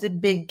was the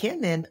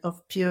beginning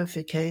of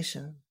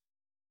purification.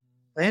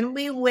 When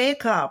we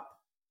wake up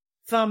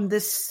from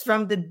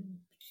the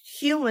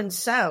human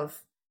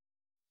self,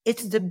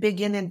 it's the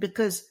beginning,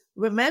 because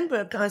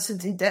remember,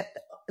 Constantine, that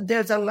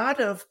there's a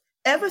lot of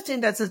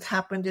everything that has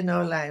happened in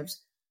our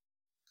lives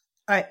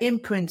are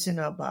imprints in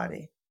our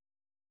body.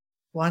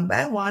 One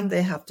by one,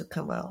 they have to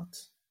come out.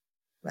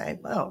 Right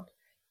out.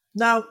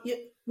 Now,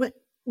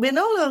 we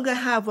no longer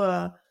have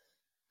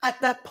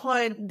at that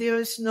point, there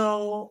is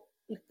no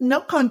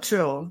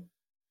control.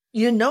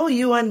 You know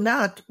you are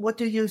not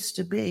what you used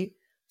to be.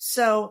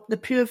 So the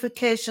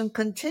purification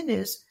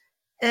continues.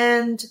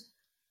 And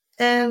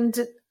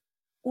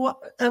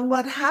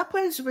what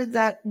happens with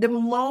that, the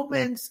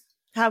moments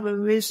have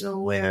arisen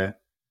where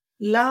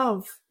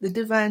love, the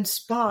divine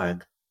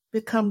spark,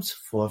 becomes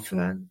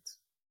forefront.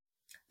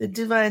 The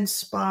divine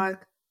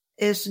spark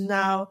is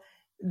now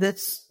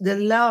the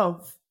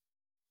love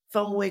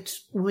from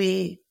which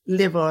we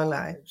live our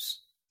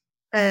lives.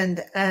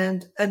 And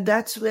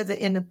that's where the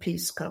inner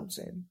peace comes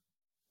in.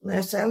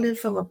 Yes, I live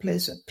from a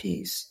place of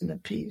peace, inner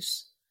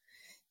peace.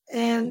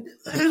 And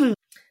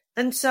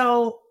and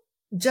so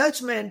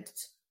judgment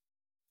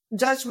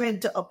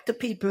up to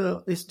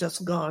people is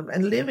just gone,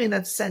 and live in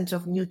a sense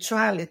of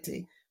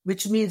neutrality,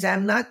 which means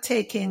I'm not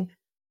taking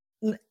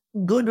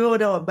good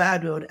road or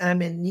bad road.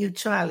 I'm in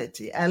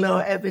neutrality. I allow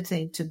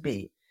everything to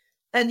be.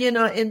 And,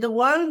 in the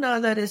world now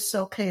that is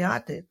so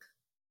chaotic,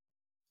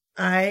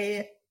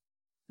 the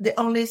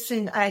only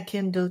thing I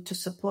can do to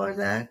support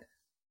that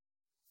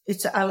is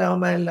to allow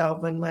my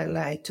love and my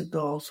light to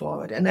go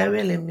forward. And I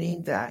really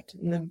mean that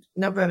in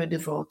a very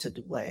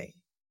devoted way,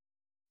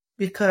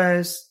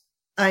 because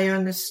I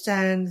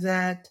understand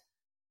that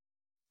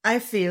I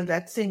feel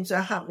that things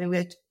are happening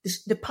where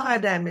the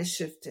paradigm is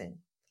shifting,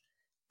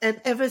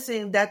 and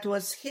everything that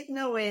was hidden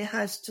away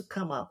has to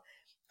come up.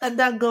 And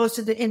that goes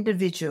to the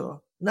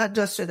individual, not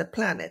just to the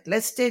planet.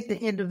 Let's take the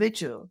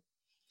individual.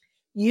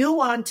 You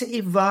want to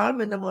evolve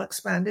in a more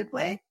expanded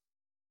way?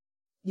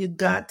 You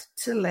got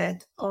to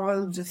let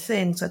all the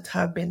things that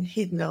have been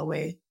hidden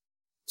away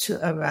to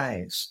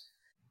arise.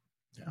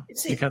 Yeah.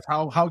 Because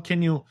how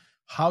can you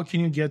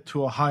get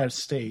to a higher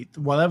state,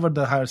 whatever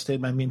the higher state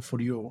might mean for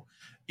you,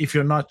 if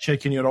you're not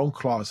checking your own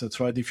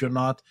closets, right? If you're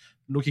not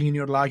looking in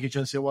your luggage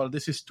and say, well,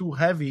 this is too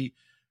heavy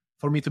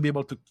for me to be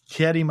able to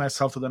carry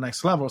myself to the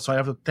next level, so I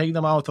have to take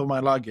them out of my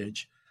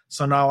luggage,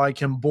 so now I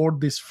can board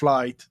this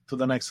flight to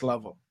the next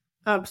level.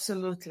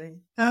 Absolutely.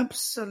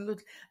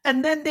 Absolutely.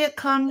 And then there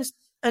comes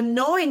a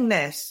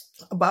knowingness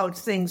about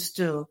things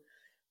too.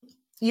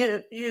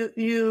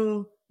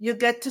 You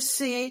get to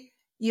see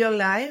your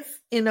life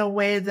in a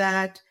way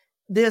that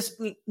there's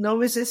no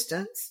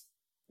resistance.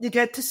 You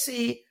get to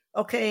see,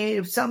 okay,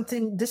 if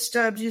something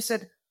disturbs you,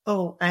 said,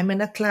 oh, I'm in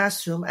a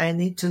classroom, I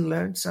need to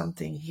learn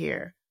something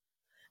here.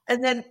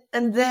 And then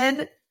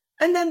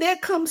there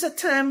comes a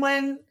time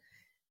when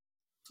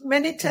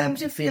many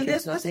times you feel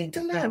there's nothing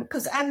to learn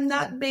because I'm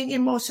not being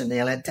emotionally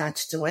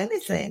attached to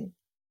anything.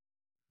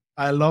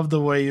 I love the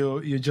way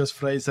you just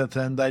phrased that,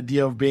 and the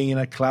idea of being in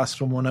a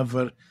classroom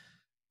whenever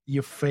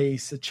you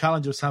face a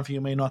challenge or something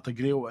you may not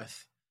agree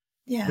with.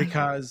 Yeah.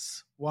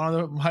 Because one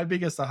of my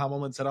biggest aha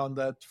moments around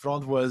that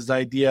front was the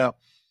idea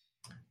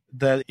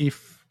that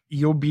if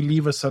you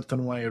believe a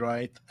certain way,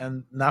 right,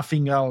 and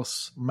nothing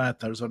else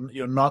matters, or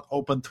you're not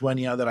open to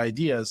any other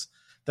ideas,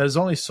 there's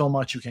only so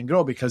much you can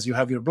grow because you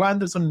have your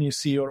blinders on and you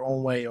see your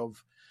own way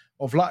of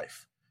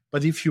life.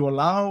 But if you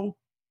allow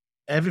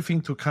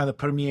everything to kind of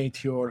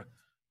permeate your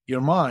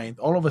mind,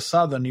 all of a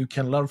sudden you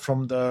can learn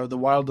from the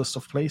wildest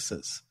of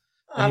places.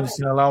 And you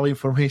can allow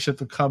information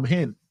to come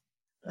in.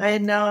 I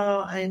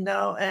know.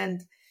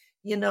 And,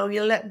 you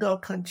let go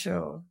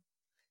control.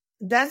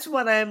 That's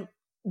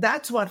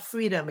what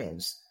freedom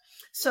is.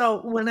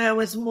 So when I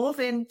was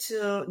moving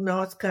to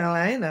North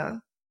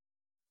Carolina,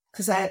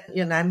 because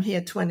I'm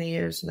here 20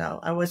 years now,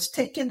 I was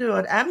taking the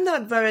road. I'm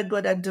not very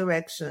good at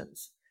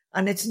directions.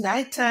 And it's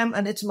nighttime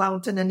and it's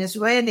mountain and it's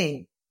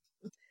raining.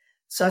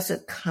 So I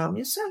said, calm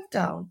yourself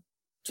down.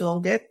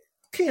 Don't get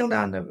killed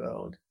on the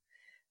road.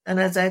 And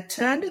as I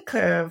turned the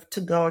curve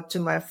to go to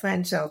my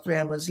friend's house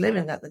where I was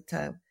living at the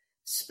time,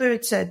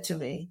 Spirit said to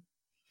me,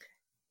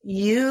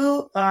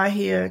 you are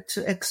here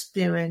to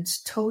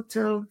experience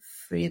total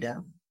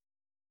freedom.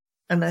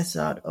 And I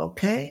thought,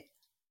 okay,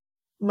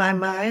 my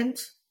mind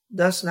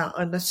does not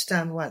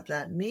understand what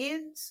that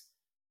means.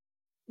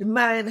 The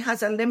mind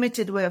has a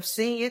limited way of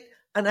seeing it,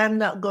 and I'm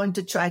not going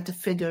to try to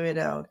figure it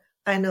out.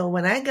 I know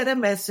when I get a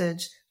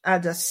message, I'll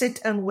just sit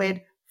and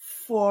wait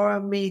for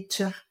me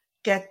to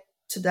get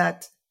to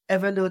that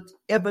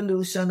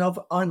evolution of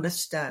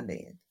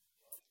understanding.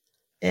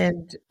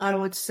 And I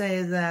would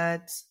say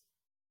that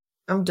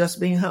I'm just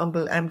being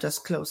humble. I'm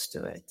just close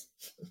to it.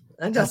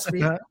 I'm just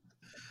being...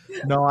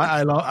 No,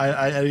 I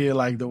really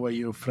like the way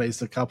you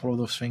phrased a couple of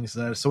those things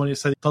there. So when you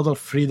said total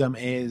freedom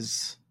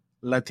is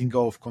letting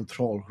go of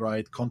control,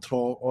 right?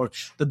 Control, or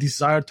the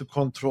desire to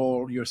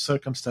control your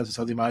circumstances,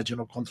 I'd imagine,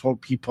 or control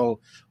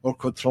people, or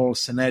control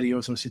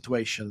scenarios or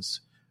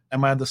situations.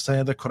 Am I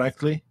understanding that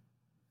correctly?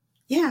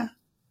 Yeah.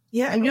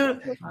 Yeah.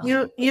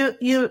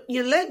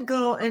 You let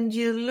go and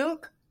you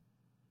look.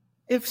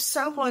 If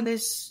someone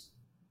is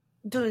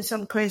doing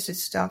some crazy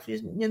stuff,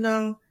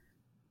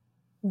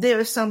 there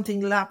is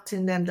something locked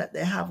in them that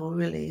they haven't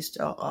released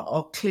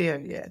or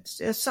cleared yet.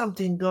 There's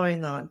something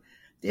going on.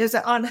 there's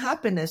an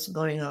unhappiness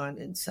going on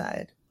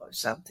inside or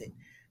something.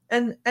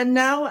 And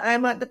now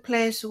I'm at the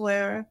place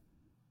where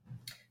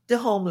the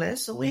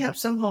homeless, so we have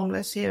some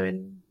homeless here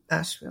in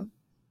Asheville.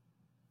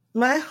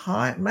 My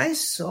heart, my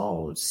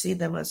soul, see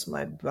them as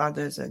my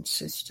brothers and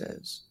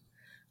sisters.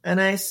 And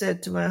I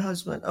said to my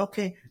husband,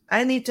 okay,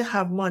 I need to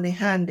have money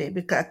handy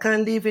because I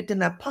can't leave it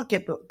in a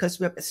pocketbook because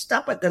we have to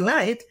stop at the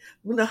light.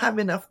 We don't have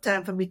enough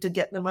time for me to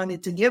get the money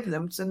to give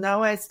them. So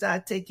now I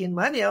start taking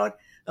money out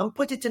and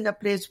put it in a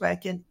place where I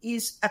can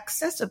ease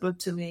accessible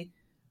to me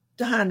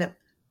to hand them.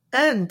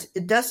 And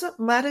it doesn't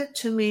matter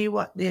to me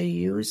what they're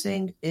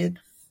using it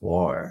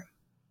for.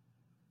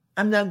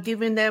 I'm not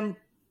giving them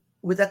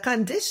with a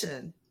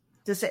condition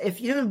to say, if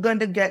you're going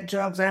to get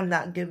drugs, I'm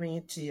not giving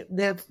it to you.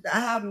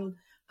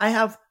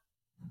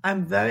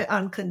 I'm very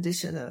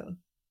unconditional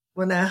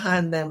when I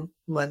hand them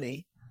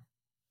money.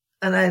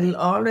 And I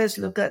always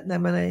look at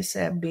them and I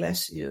say,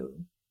 bless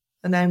you.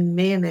 And I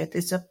mean it.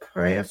 It's a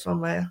prayer for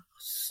my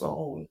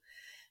soul.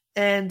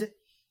 And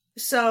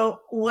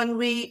so when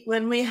we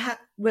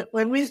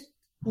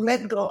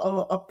let go of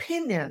our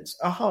opinions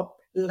of how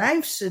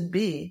life should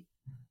be,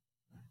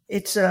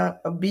 it's a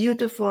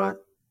beautiful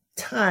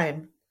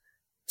time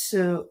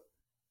to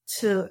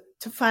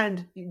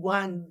find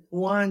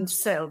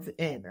oneself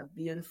in a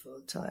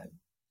beautiful time.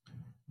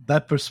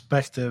 That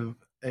perspective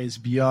is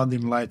beyond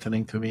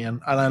enlightening to me,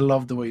 and I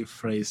love the way you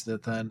phrased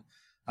it. And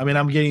I mean,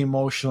 I'm getting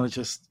emotional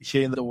just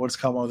hearing the words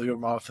come out of your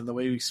mouth and the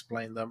way you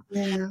explain them.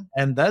 Yeah.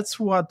 And that's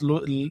what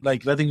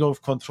like letting go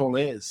of control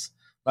is.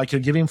 Like,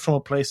 you're giving from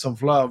a place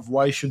of love.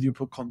 Why should you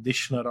put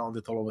condition around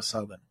it all of a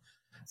sudden?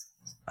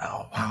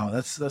 Oh wow,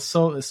 that's it's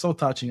so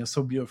touching and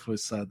so beautifully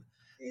said.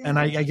 Yeah. And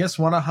I guess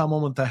one aha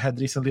moment I had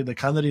recently that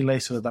kind of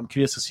relates to that, I'm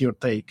curious to see your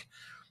take,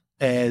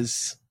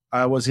 is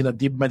I was in a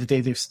deep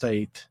meditative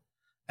state,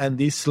 and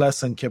this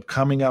lesson kept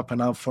coming up and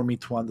up for me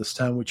to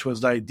understand, which was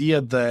the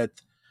idea that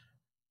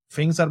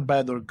things are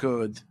bad or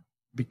good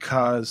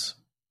because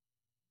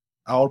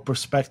our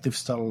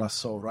perspectives tell us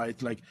so,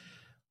 right? Like,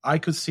 I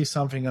could see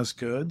something as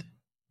good,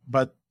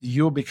 but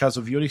you, because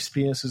of your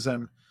experiences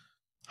and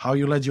how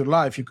you led your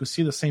life, you could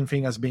see the same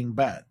thing as being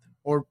bad,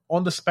 or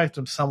on the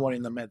spectrum somewhere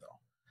in the middle.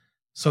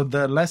 So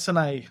the lesson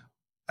I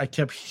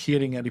kept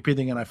hearing and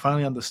repeating, and I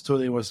finally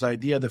understood it, was the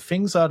idea that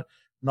things are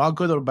not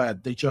good or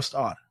bad, they just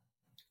are.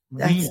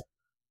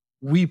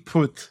 We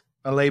put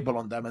a label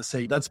on them and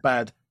say, that's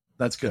bad,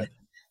 that's good.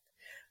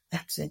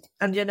 That's it.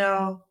 And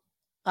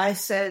I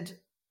said,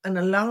 and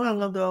a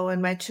long ago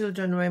when my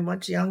children were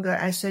much younger,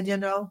 I said,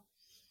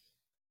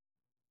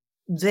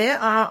 they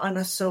are on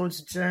a soul's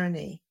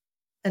journey.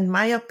 And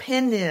my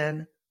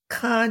opinion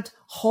can't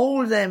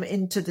hold them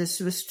into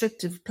this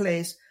restrictive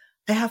place.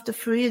 I have to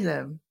free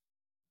them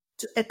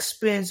to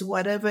experience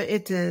whatever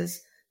it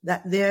is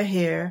that they're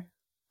here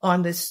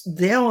on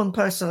their own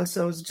personal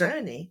soul's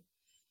journey.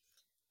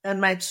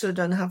 And my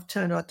children have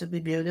turned out to be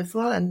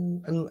beautiful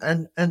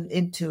and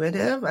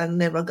intuitive, and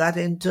never got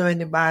into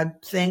any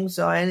bad things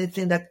or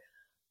anything that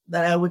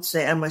I would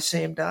say I'm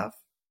ashamed of.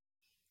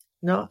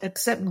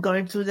 Except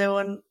going through their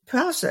own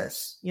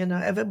process.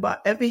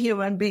 Every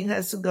human being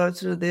has to go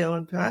through their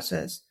own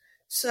process.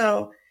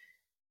 So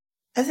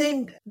I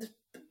think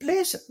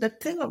the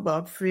thing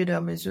about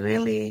freedom is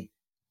really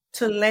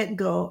to let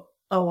go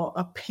of our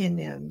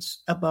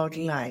opinions about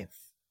life.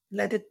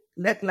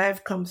 Let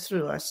life come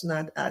through us,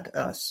 not at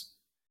us.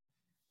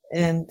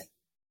 And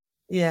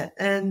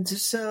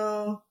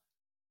so,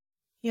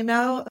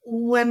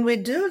 when we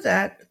do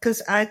that,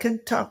 because I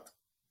can talk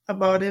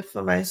about it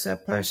for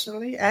myself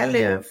personally, I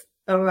live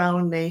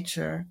around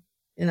nature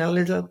in a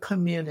little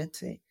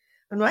community.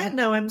 And right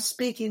now I'm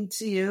speaking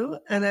to you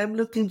and I'm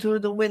looking through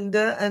the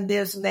window and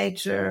there's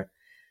nature.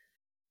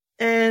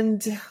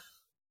 And,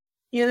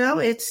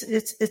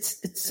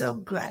 it's so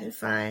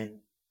gratifying.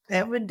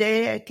 Every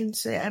day I can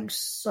say I'm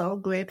so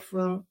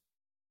grateful,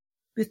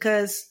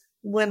 because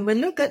when we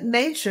look at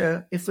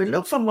nature, if we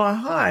look from our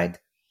heart,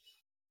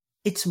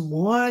 it's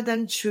more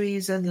than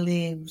trees and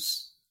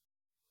leaves.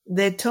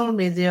 They told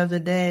me the other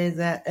day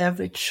that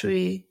every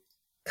tree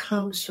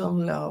comes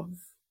from love,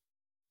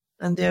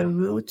 and their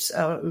roots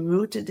are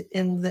rooted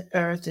in the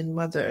earth, in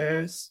Mother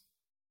Earth,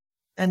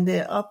 and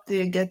they're up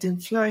there getting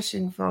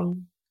flourishing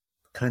from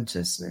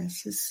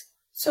consciousness. It's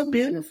so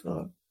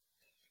beautiful.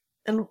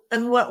 And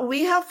what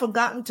we have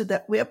forgotten to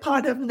that, we're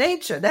part of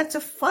nature. That's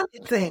a funny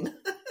thing.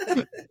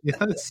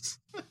 Yes.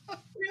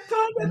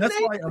 And that's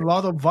why a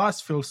lot of us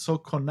feel so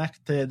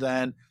connected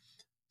and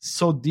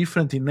so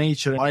different in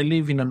nature. I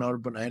live in an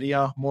urban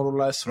area, more or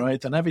less,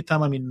 right? And every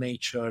time I'm in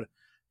nature,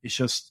 it's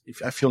just,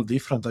 if I feel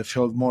different, I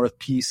feel more at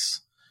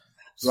peace,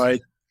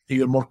 right?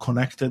 You're more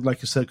connected,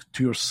 like you said,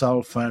 to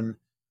yourself and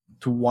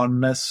to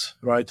oneness,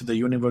 right? To the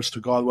universe,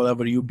 to God,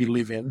 whatever you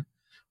believe in,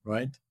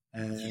 right?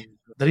 And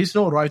there is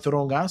no right or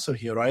wrong answer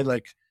here, right?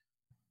 Like,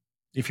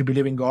 if you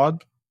believe in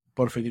God,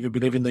 perfect. If you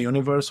believe in the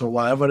universe or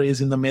whatever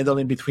is in the middle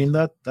in between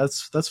that,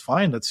 that's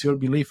fine. That's your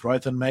belief,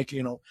 right? And make,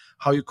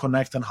 how you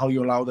connect and how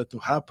you allow that to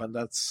happen.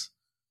 That's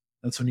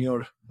on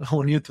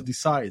you to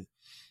decide.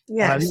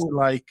 Yes. And I really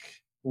like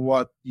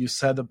what you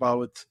said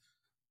about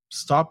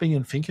stopping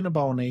and thinking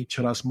about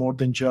nature as more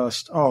than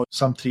just, oh,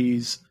 some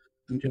trees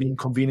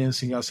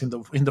inconveniencing us in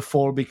the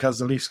fall because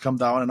the leaves come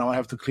down and now I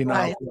have to clean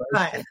up.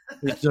 Right.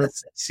 It's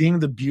just seeing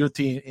the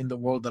beauty in the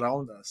world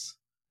around us.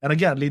 And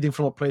again, leading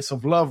from a place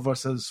of love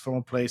versus from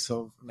a place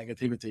of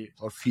negativity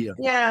or fear.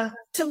 Yeah.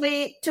 To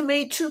me,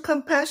 true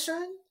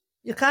compassion,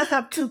 you can't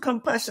have true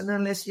compassion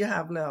unless you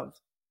have love.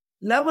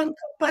 Love and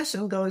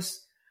compassion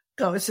goes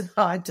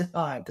heart to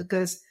heart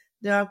because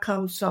there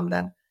comes from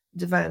that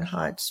divine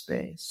heart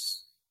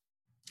space.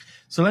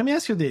 So let me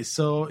ask you this.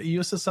 So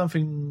you said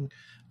something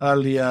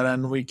earlier,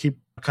 and we keep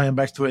coming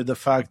back to it, the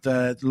fact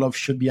that love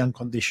should be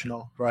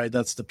unconditional, right?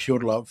 That's the pure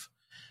love.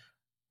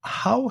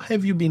 How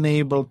have you been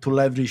able to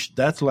leverage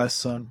that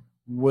lesson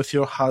with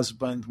your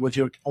husband, with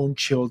your own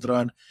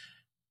children,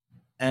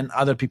 and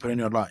other people in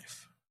your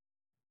life?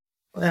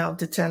 Well,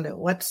 to tell you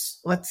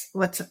what's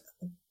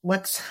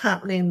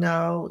happening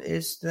now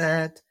is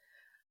that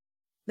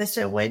they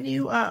say when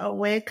you are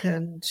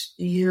awakened,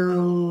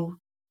 you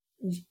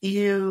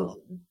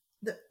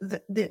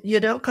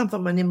don't come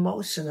from an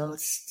emotional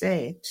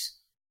state.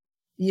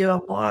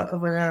 You're more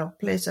of a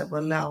place of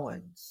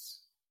allowance.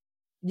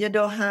 You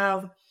don't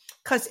have,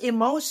 because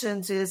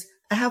emotions is,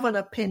 I have an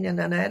opinion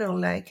and I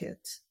don't like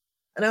it.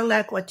 I don't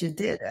like what you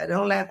did. I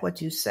don't like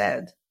what you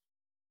said.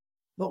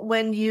 But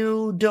when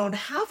you don't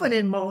have an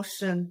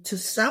emotion to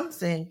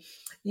something,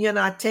 you're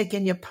not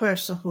taking your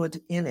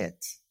personhood in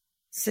it.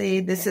 See,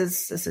 this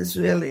is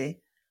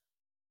really,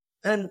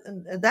 and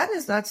that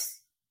is not,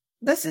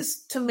 this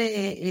is, to me,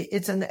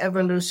 it's an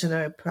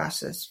evolutionary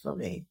process for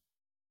me.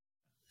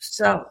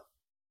 So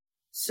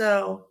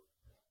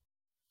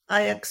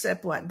I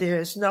accept what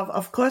there is. Now,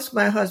 of course,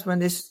 my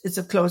husband is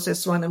the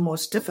closest one, the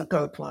most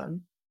difficult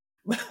one.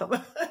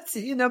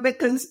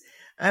 Because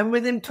I'm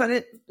with him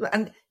 20,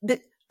 and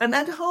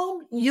at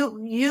home,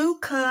 you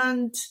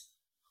can't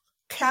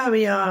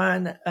carry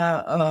on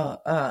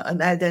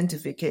an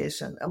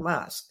identification, a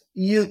mask.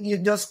 You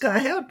just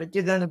can't help it.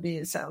 You're going to be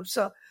yourself.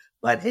 So,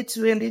 but it's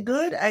really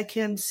good. I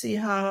can see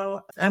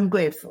how I'm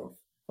grateful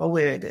for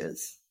where it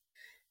is.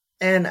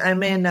 And I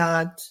may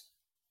not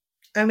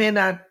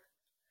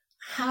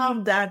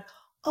have that,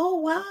 oh,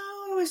 wow,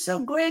 it's so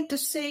great to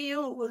see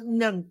you.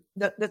 No,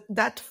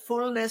 that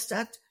fullness,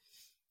 that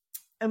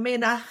I may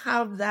not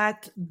have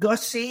that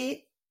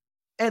gushy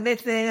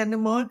anything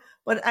anymore,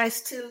 but I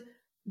still,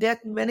 there are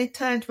many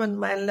times when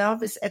my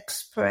love is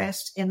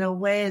expressed in a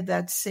way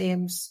that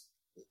seems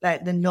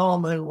like the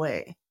normal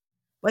way,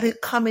 but it's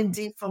coming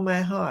deep from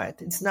my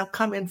heart. It's not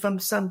coming from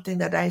something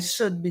that I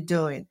should be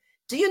doing.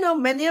 Do you know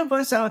many of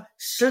us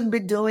should be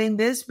doing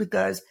this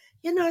because,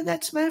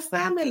 that's my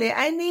family.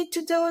 I need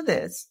to do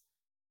this.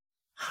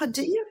 How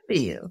do you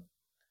feel?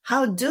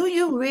 How do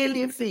you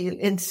really feel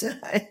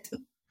inside?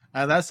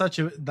 And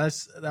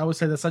I would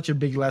say that's such a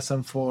big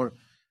lesson for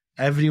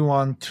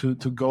everyone to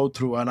go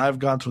through. And I've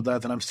gone through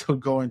that and I'm still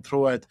going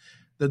through it.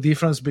 The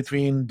difference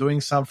between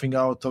doing something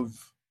out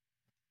of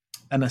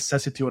a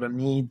necessity or a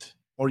need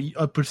or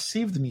a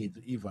perceived need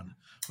even,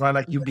 right?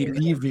 Like you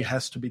believe it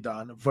has to be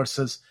done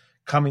versus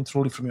coming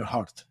truly from your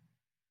heart.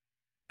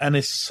 And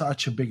it's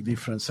such a big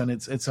difference. And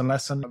it's a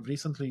lesson I've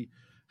recently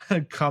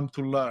come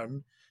to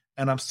learn,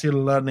 and I'm still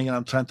learning, and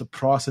I'm trying to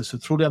process to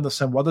truly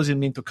understand what does it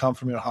mean to come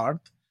from your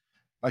heart.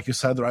 Like you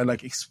said, right?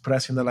 Like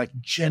expressing the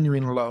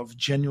genuine love,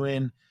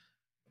 genuine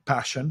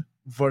passion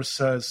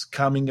versus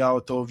coming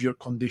out of your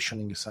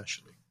conditioning,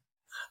 essentially.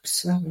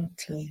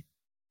 Absolutely.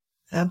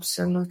 And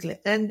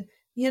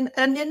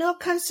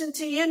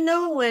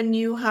Constantine, when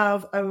you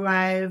have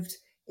arrived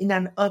in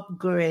an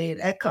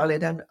upgrade, I call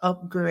it an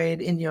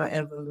upgrade in your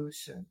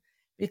evolution,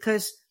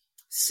 because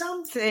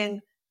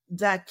something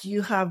that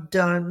you have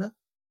done,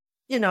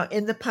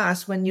 in the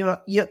past when you're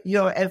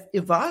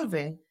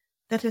evolving,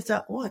 that is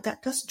that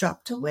just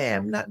dropped away.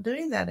 I'm not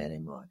doing that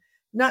anymore.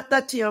 Not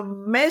that you're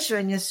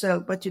measuring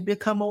yourself, but you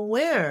become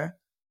aware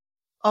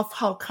of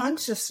how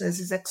consciousness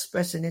is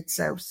expressing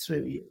itself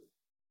through you.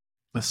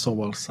 That's so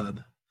well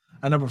said.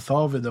 I never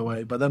thought of it that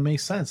way, but that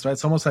makes sense, right?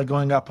 It's almost like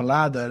going up a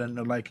ladder and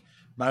you're like,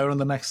 now you're on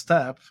the next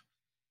step.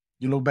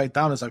 You look back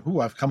down, it's like, ooh,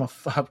 I've come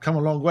a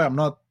long way. I'm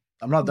not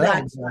there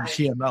anymore. I'm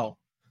here now.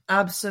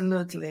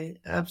 Absolutely.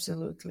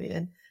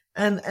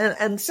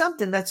 And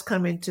something that's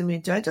coming to me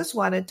too. I just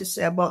wanted to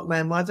say about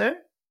my mother.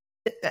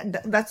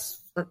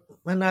 That's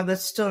another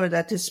story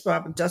that is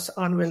probably just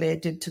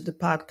unrelated to the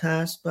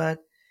podcast, but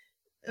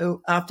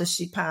after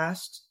she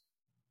passed,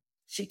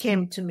 she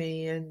came to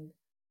me and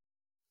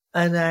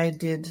I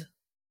did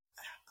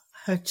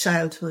her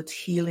childhood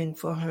healing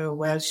for her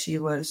while she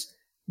was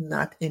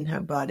not in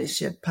her body.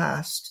 She had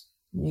passed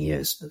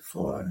years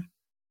before.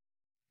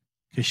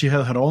 Okay, she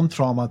had her own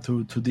trauma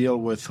to deal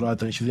with,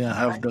 right? And she didn't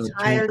have the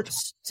child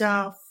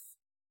stuff.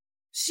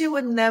 She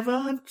would never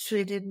have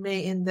treated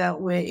me in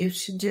that way if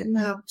she didn't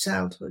have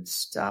childhood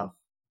stuff.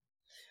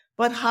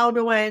 But how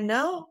do I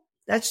know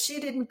that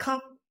she didn't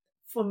come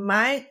for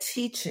my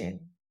teaching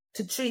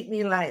to treat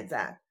me like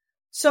that?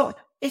 So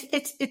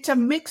it's a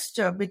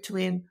mixture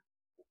between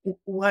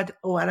what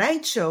I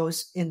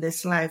chose in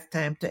this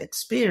lifetime to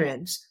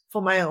experience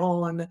for my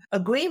own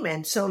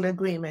agreement, soul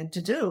agreement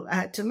to do. I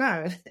had to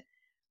learn.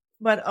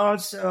 But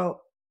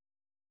also,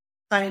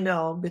 I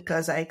know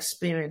because I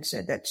experienced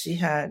it that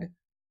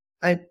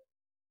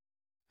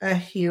I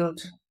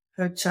healed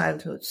her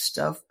childhood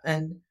stuff,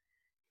 and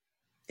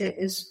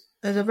it's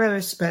a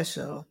very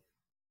special,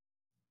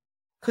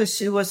 because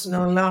she was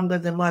no longer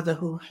the mother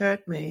who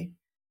hurt me.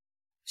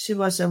 She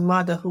was a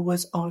mother who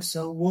was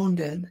also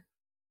wounded.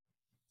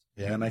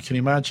 Yeah, and I can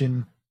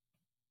imagine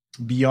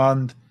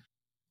beyond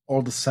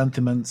all the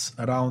sentiments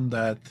around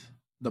that,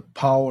 the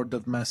power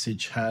that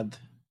message had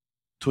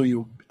to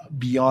you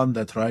beyond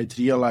that, right?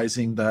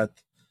 Realizing that,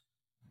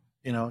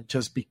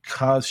 just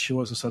because she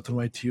was a certain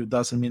way to you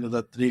doesn't mean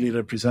that really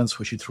represents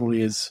who she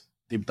truly is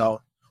deep down,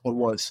 or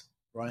was,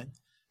 right?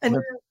 And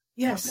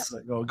yes.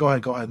 Go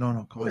ahead.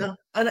 No, go ahead.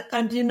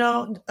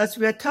 And as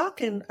we're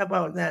talking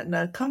about that,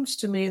 now it comes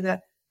to me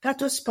that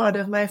was part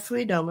of my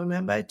freedom.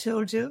 Remember I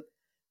told you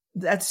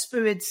that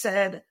spirit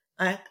said,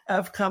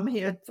 I've come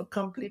here for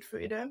complete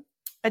freedom.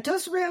 I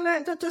just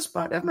realized that was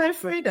part of my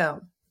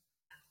freedom.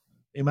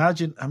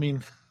 Imagine, I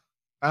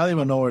don't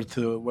even know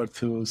where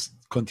to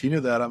continue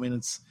that.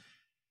 It's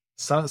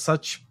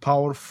such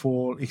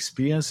powerful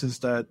experiences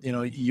that,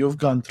 you've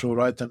gone through,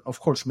 right? And of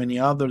course, many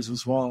others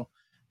as well.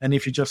 And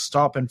if you just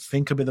stop and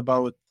think a bit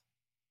about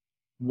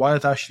what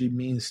it actually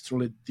means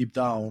truly deep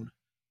down,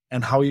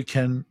 and how you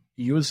can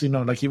use,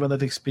 like even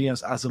that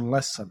experience as a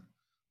lesson,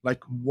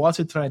 like what's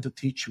it trying to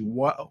teach you?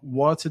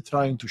 What's it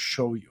trying to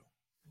show you?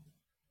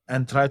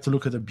 And try to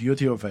look at the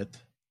beauty of it.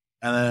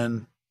 And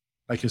then,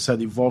 like you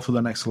said, evolve to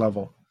the next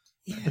level.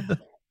 Yeah.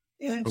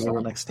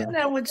 The next step. And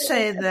I would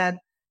say that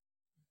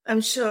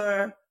I'm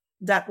sure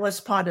that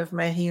was part of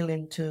my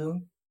healing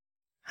too.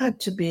 Had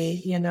to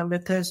be,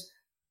 because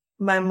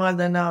my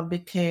mother now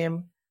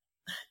became,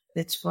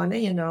 it's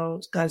funny,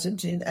 Cousin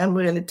Jean, I'm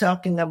really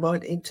talking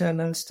about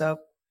eternal stuff.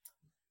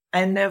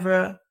 I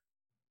never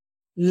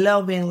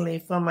lovingly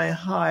from my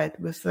heart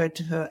referred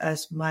to her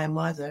as my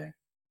mother.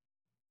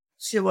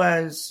 She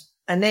was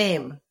a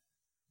name,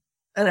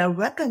 and I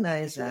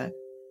recognize that.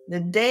 The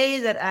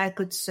day that I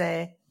could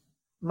say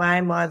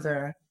my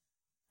mother,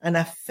 and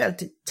I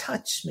felt it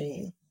touch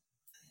me,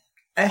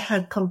 I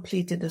had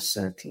completed a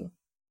circle.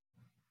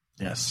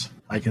 Yes,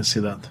 I can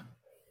see that.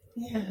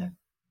 Yeah.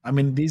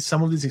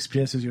 Some of these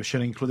experiences you're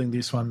sharing, including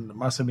this one,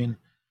 must have been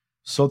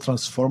so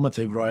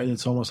transformative, right?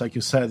 It's almost like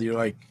you said, you're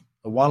like,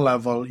 at one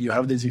level, you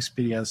have these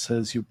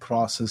experiences, you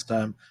process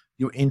them,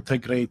 you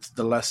integrate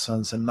the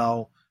lessons, and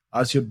now,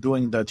 as you're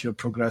doing that, you're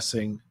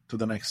progressing to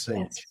the next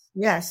stage.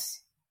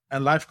 Yes.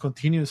 And life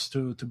continues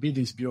to be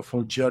this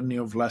beautiful journey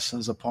of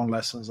lessons upon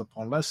lessons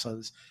upon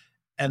lessons.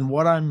 And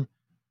what I'm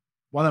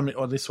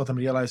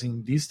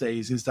realizing these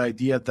days is the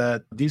idea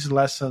that these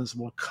lessons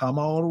will come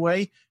our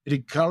way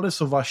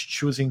regardless of us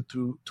choosing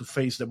to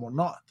face them or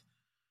not.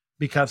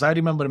 Because I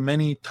remember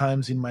many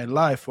times in my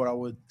life where I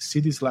would see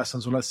these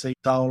lessons, or let's say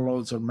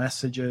downloads or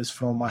messages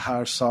from my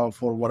higher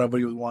self, or whatever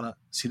you want to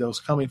see those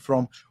coming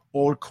from,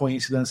 or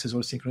coincidences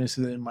or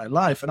synchronicities in my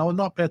life, and I would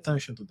not pay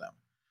attention to them.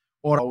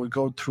 Or I would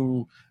go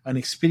through an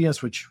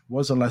experience which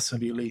was a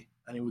lesson really,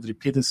 and it would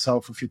repeat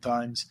itself a few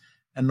times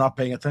and not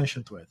paying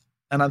attention to it.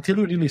 And until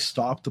you really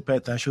stop to pay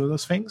attention to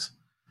those things,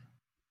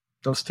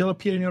 they'll still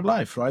appear in your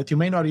life, right? You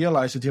may not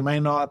realize it, you may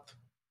not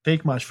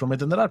take much from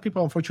it. And there are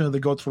people, unfortunately, that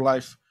go through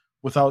life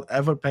without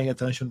ever paying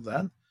attention to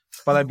that.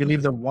 But I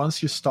believe that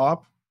once you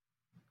stop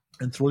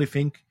and truly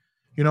think,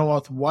 you know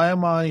what, why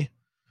am I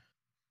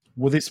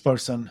with this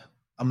person?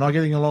 I'm not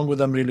getting along with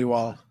them really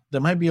well.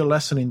 There might be a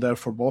lesson in there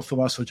for both of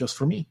us or just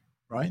for me,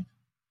 right?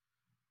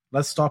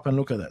 Let's stop and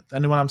look at it.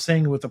 And when I'm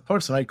saying with a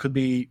person, it could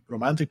be a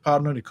romantic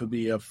partner, it could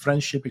be a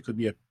friendship, it could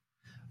be a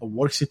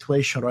work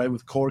situation, right,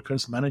 with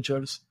coworkers,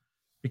 managers,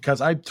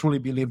 because I truly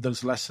believe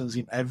there's lessons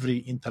in every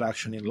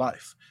interaction in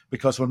life,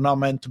 because we're not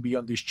meant to be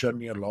on this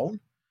journey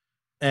alone.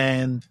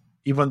 And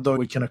even though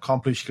we can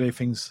accomplish great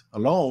things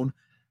alone,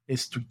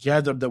 it's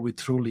together that we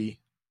truly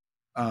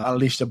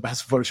unleash the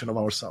best version of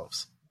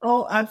ourselves.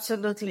 Oh,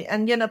 absolutely.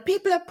 And,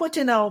 people are put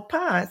in our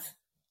path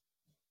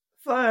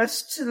for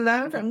us to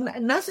learn from.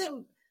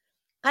 Nothing,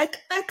 I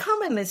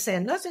commonly say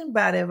nothing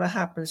bad ever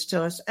happens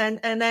to us. And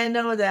I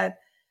know that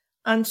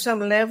on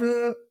some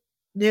level,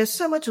 there's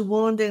so much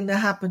wounding that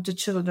happened to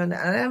children.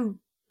 And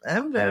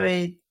I'm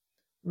very,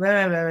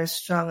 very, very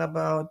strong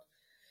about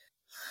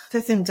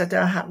the things that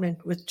are happening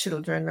with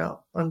children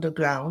on the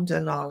ground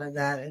and all of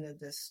that. And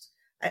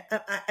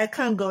I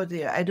can't go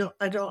there. I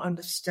don't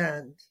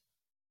understand.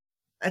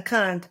 I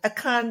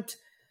can't,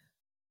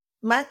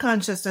 my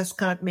consciousness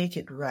can't make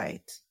it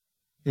right.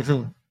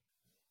 Mm-hmm.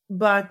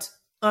 But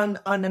on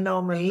a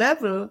normal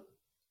level,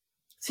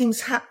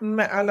 things happen,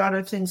 a lot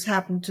of things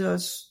happen to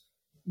us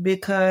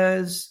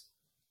because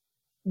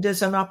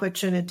there's an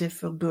opportunity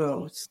for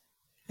growth.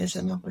 There's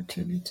an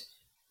opportunity.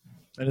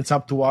 And it's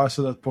up to us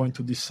at that point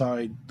to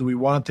decide, do we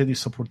want to take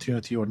this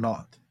opportunity or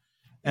not?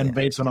 And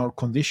based on our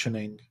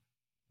conditioning,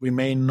 we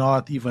may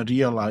not even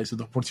realize that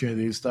the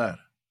opportunity is there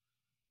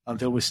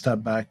until we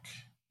step back,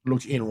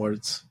 look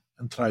inwards,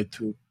 and try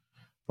to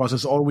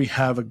process, or we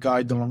have a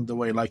guide along the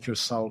way like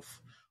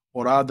yourself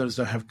or others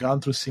that have gone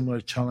through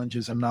similar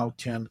challenges and now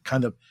can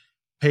kind of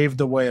pave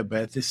the way a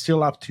bit. It's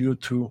still up to you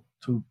to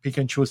pick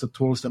and choose the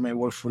tools that may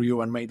work for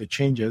you and make the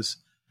changes.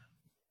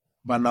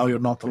 But now you're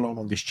not alone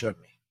on this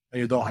journey.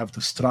 You don't have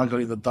to struggle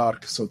in the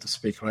dark, so to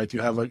speak, right? You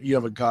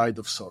have a guide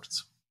of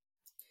sorts.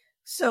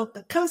 So,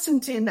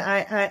 Constantine,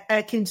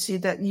 I can see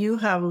that you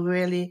have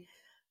really,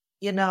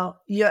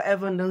 your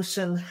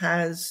evolution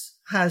has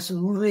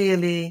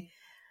really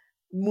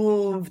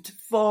moved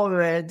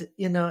forward,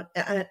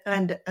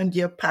 and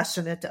you're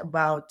passionate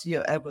about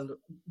your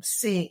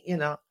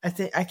evolution. I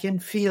think I can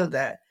feel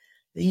that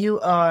you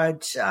are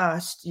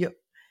just,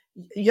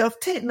 you've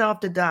taken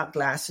off the dark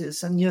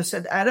glasses and you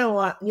said, I don't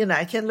want,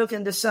 I can look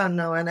in the sun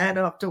now and I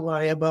don't have to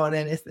worry about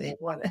anything.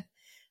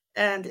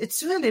 And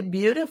it's really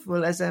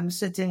beautiful as I'm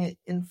sitting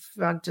in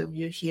front of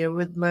you here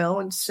with my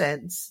own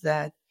sense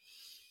that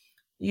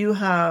you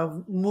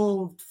have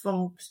moved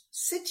from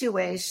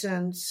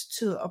situations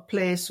to a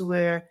place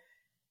where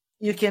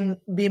you can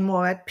be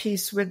more at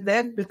peace with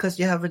them because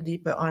you have a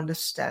deeper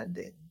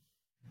understanding.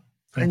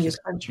 Thank you.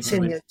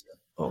 Continue to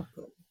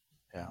open.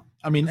 Yeah.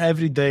 I mean,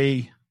 every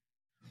day,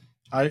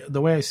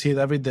 the way I see it,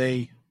 every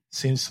day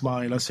since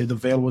let's say the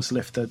veil was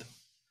lifted,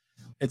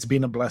 it's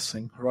been a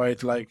blessing,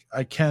 right? Like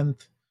I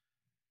can't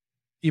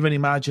even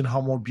imagine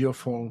how more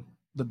beautiful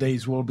the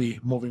days will be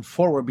moving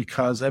forward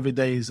because every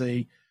day is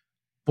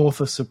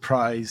both a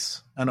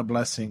surprise and a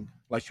blessing,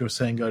 like you were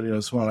saying earlier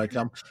as well. Like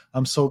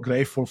I'm so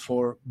grateful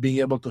for being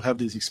able to have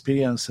these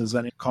experiences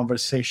and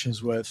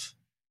conversations with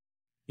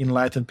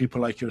enlightened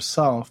people like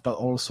yourself, but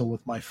also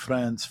with my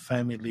friends,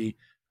 family,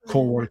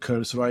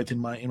 co-workers, right, in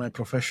my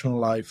professional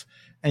life,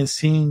 and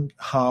seeing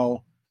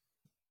how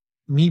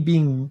me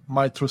being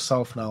my true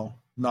self now,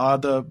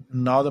 not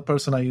the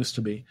person I used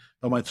to be,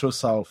 but my true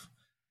self,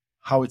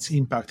 how it's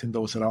impacting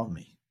those around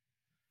me.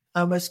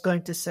 I was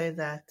going to say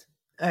that.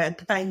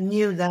 I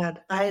knew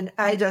that.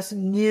 I just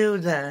knew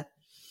that.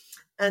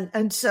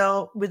 And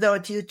so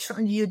without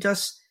you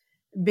just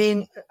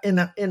being in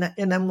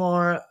a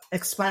more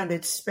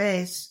expanded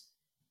space,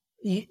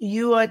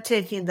 you are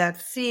taking that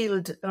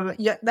field.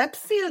 That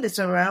field is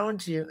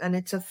around you, and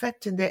it's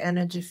affecting the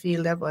energy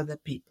field of other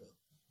people.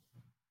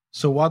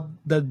 So what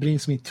that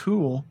brings me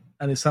to,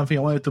 and it's something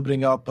I wanted to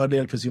bring up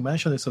earlier because you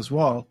mentioned this as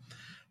well,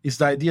 is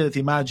the idea that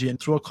imagine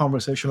through a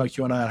conversation like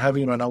you and I are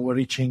having right now, we're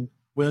reaching,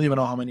 we don't even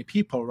know how many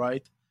people,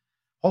 right?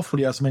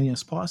 Hopefully as many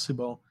as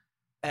possible.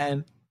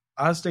 And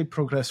as they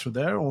progress through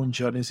their own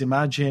journeys,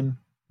 imagine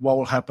what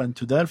will happen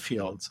to their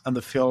fields and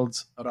the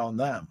fields around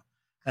them.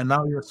 And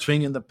now you're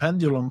swinging the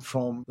pendulum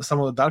from some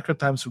of the darker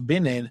times we've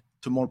been in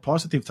to more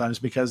positive times,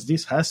 because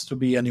this has to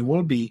be, and it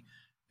will be,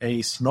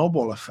 a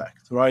snowball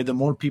effect, right? The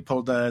more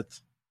people that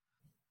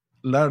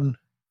learn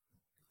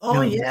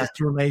the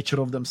true nature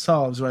of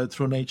themselves, right? The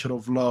true nature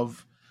of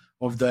love,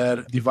 of their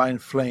divine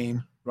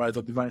flame, right?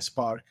 Or divine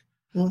spark.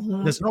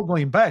 Mm-hmm. There's no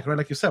going back, right?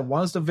 Like you said,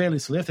 once the veil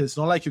is lifted, it's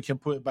not like you can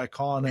put it back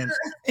on and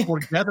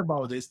forget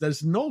about this.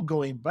 There's no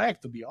going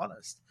back, to be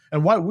honest.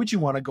 And why would you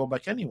want to go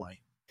back anyway?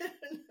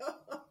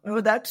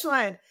 No, that's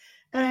right.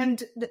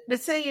 And the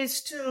thing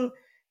is, too,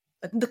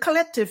 the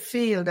collective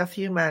field of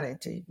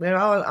humanity, we're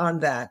all on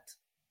that.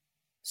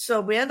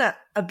 So we're not,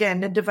 again,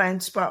 the divine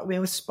spark,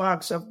 we're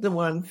sparks of the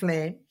one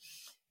flame.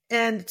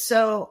 And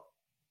so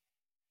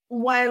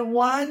while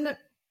one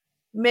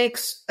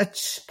makes a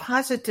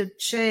positive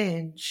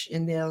change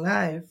in their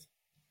life,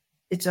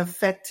 it's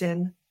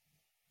affecting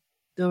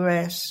the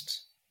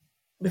rest,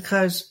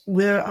 because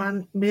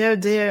we're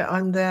there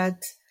on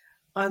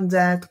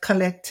that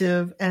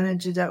collective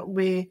energy that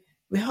we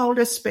hold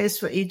a space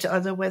for each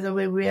other, whether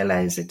we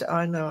realize it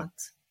or not.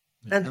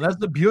 And that's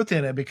the beauty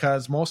in it,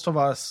 because most of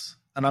us,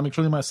 and I'm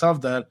including myself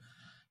there,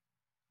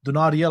 do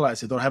not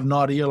realize it or have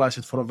not realized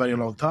it for a very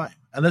long time.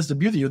 And that's the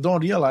beauty. You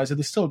don't realize it.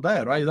 It's still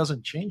there, right? It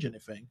doesn't change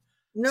anything.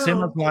 No.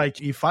 Same as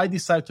like if I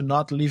decide to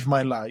not live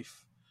my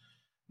life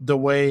the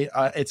way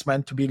it's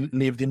meant to be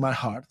lived in my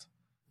heart,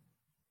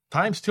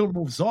 time still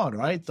moves on,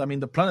 right? I mean,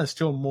 the planet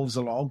still moves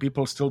along.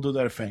 People still do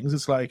their things.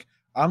 It's like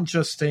I'm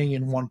just staying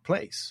in one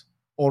place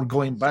or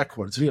going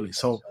backwards, really.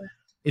 So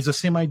it's the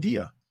same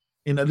idea,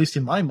 at least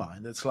in my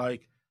mind. It's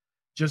like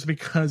just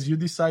because you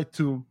decide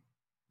to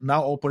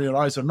now open your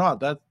eyes or not,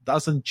 that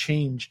doesn't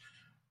change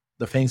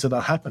the things that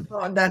are happening.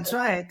 Oh, that's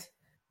right.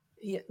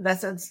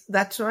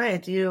 That's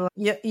right.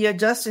 You're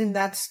just in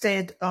that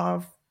state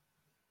of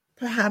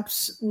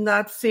perhaps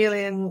not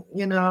feeling,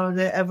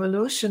 the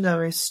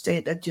evolutionary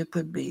state that you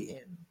could be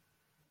in.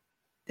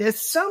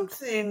 There's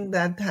something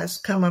that has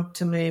come up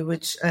to me,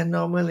 which I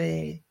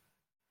normally,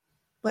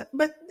 but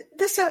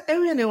this I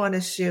really want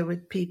to share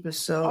with people.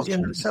 So,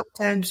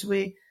 sometimes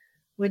we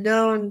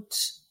don't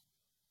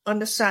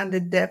understand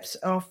the depths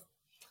of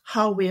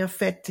how we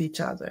affect each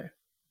other.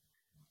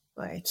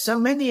 Right. So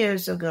many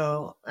years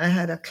ago, I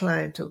had a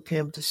client who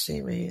came to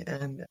see me,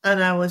 and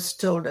I was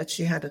told that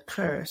she had a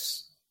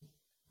curse.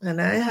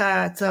 And I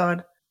had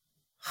thought,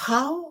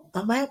 how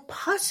am I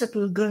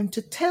possibly going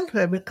to tell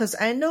her? Because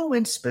I know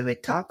when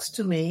Spirit talks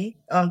to me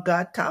or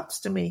God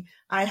talks to me,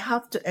 I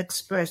have to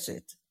express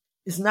it.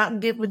 It's not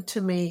given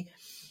to me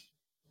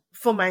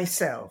for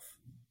myself.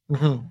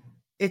 Mm-hmm.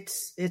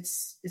 It's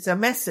a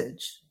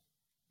message.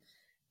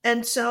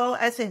 And so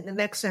I think the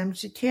next time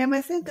she came,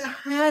 I think I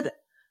had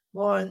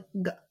more.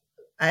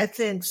 I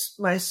think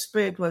my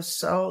spirit was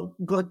so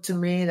good to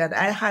me that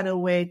I had a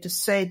way to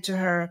say to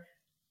her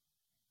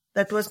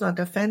that was not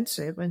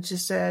offensive. And she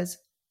says,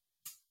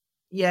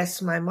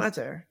 yes, my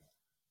mother.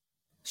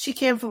 She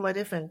came from a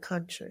different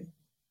country.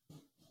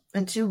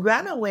 And she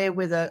ran away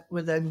with a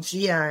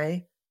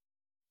GI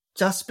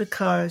just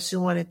because she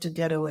wanted to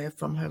get away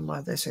from her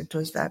mother. So it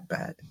was that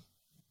bad.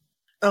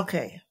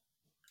 Okay.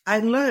 I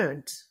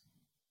learned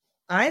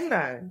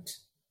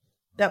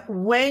that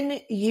when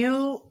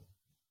you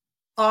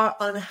are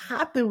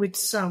unhappy with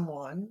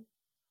someone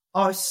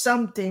or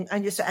something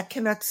and you say, I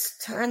cannot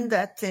stand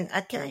that thing,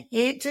 I can't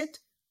hate it.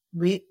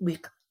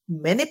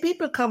 Many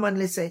people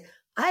commonly say,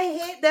 I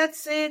hate that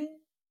thing.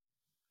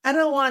 I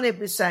don't want it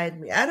beside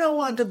me. I don't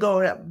want to go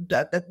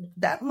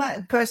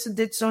that person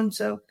did so and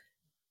so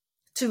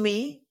to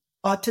me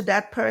or to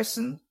that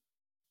person.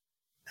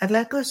 I'd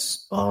like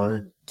us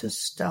all to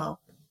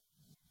stop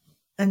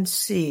and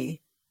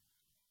see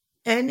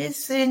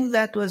anything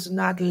that was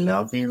not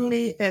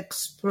lovingly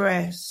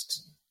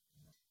expressed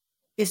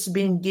is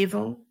being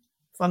given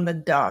from the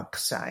dark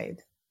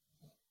side.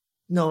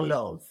 No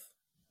love.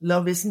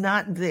 Love is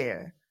not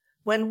there.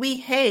 When we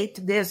hate,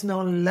 there's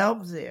no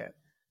love there.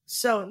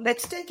 So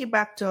let's take it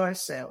back to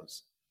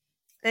ourselves.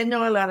 I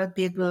know a lot of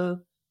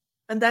people,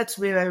 and that's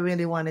where I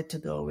really wanted to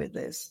go with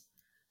this.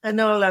 I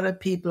know a lot of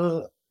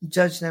people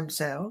judge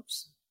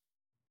themselves,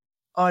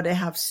 or they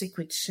have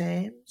secret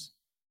shames,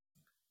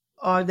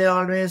 or they're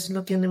always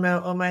looking in the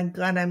mirror, oh my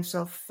God, I'm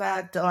so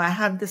fat, or I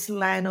have this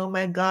line, oh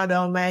my God,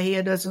 oh my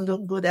hair doesn't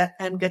look good,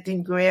 I'm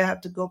getting gray, I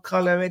have to go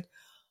color it.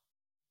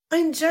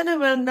 In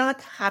general,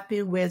 not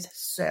happy with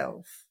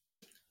self.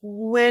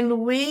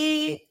 When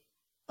we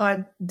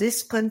are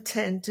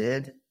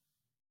discontented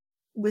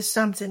with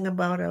something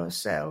about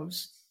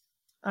ourselves,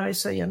 I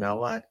say, you know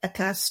what, I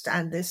can't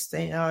stand this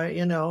thing, or,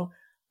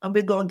 and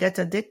we go get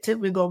addicted,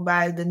 we go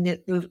buy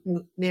the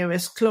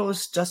nearest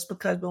clothes just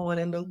because we want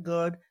to look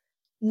good.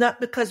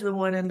 Not because we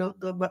want to look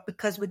good, but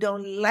because we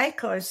don't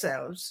like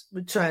ourselves.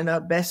 We're trying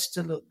our best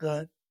to look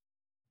good.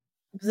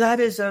 That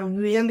is a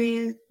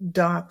really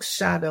dark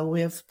shadow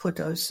we've put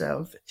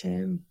ourselves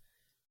in,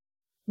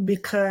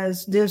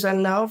 because there's a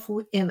love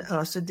in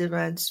us, a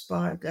divine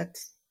spark that,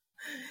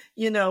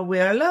 we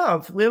are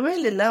love. We're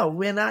really love.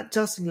 We're not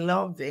just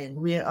loving.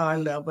 We are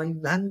love.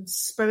 And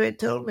Spirit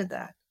told me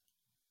that.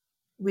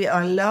 We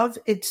are love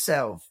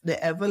itself.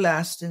 The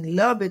everlasting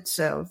love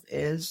itself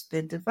is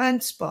the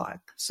divine spark.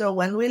 So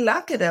when we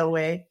lock it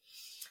away,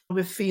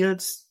 we feel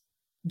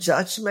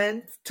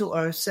judgment to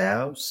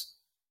ourselves.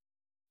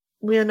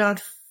 We are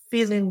not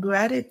feeling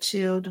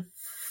gratitude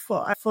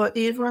for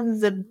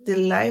even the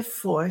life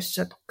force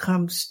that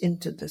comes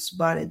into this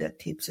body that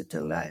keeps it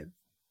alive.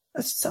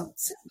 That's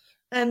something.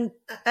 And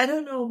I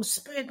don't know,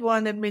 Spirit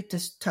wanted me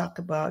to talk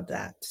about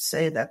that, to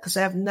say that, because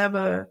I've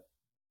never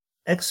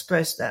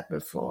expressed that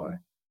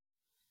before.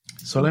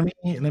 So let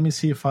me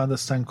see if I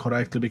understand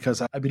correctly,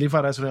 because I believe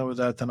I resonate with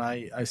that, and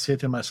I say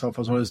to myself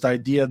as well, is the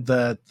idea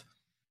that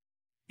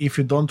if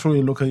you don't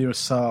truly look at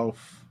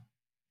yourself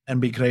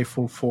and be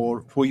grateful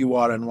for who you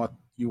are and what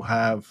you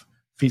have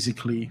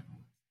physically,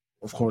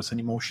 of course, and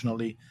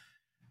emotionally,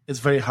 it's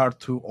very hard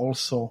to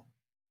also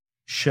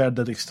share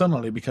that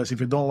externally, because if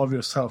you don't love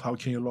yourself, how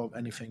can you love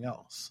anything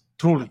else?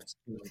 Truly.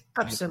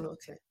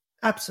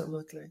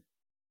 Absolutely.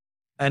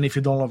 And if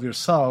you don't love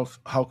yourself,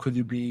 how could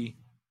you be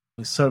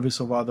in service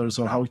of others,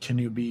 or how can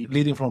you be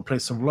leading from a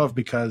place of love,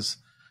 because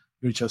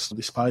you're just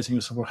despising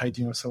yourself or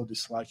hating yourself,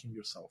 disliking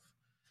yourself?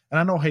 And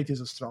I know hate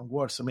is a strong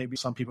word, so maybe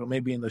some people may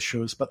be in the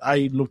shoes, but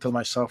I looked at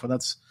myself, and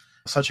that's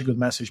such a good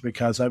message,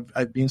 because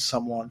I've been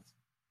someone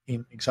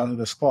in exactly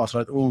the spot,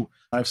 right? Oh,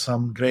 I have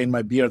some gray in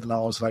my beard, and I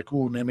was like,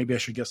 oh, maybe I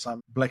should get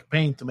some black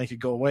paint to make it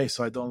go away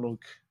so I don't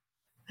look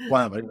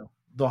whatever,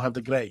 don't have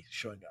the gray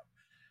showing up.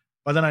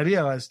 But then I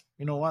realized,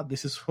 you know what,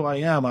 this is who I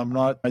am.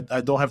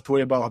 I don't have to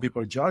worry about how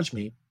people judge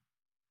me,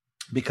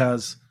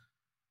 because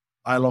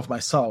I love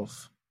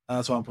myself. And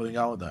that's what I'm putting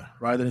out there,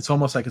 right? And it's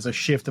almost like it's a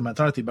shift in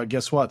mentality. But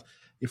guess what?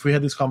 If we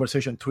had this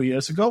conversation 2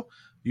 years ago,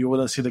 you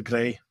wouldn't see the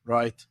gray,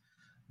 right?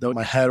 Though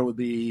my hair would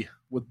be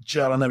with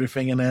gel and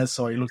everything in it,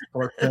 so it looks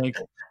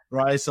perfect,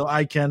 right? So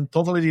I can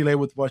totally relate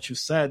with what you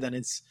said.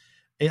 And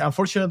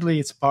unfortunately,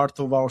 it's part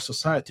of our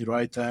society,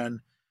 right? And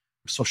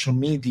social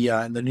media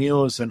and the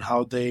news and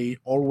how they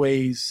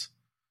always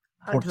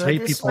portray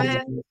people.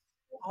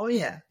 Oh,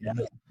 yeah.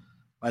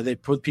 Like they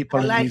put people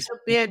in like these... the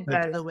beard,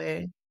 by the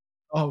way.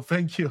 Oh,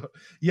 thank you.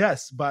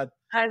 Yes, but,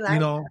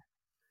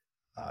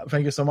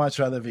 thank you so much,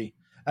 Radavie.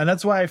 And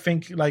that's why I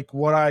think, like,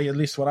 what I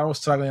was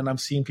struggling, and I'm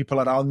seeing people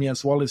around me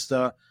as well, is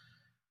the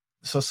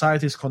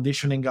society is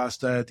conditioning us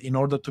that in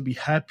order to be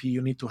happy,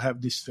 you need to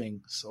have these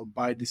things or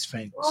buy these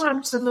things. Oh,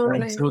 absolutely.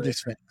 And do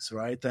these things,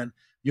 right? And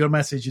your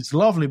message is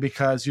lovely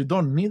because you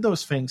don't need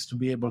those things to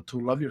be able to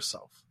love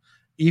yourself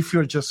if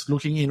you're just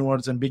looking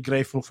inwards and be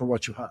grateful for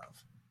what you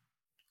have.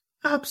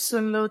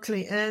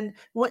 Absolutely. And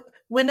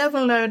we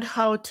never learned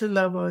how to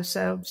love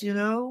ourselves,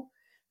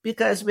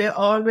 because we're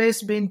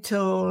always being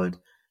told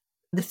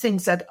the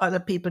things that other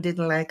people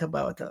didn't like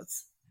about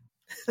us.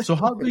 So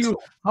how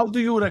do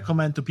you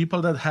recommend to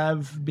people that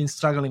have been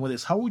struggling with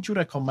this? How would you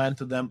recommend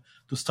to them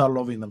to start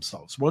loving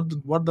themselves?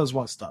 What does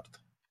one start?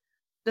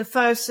 The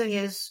first thing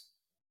is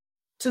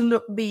to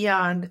look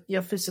beyond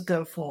your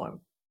physical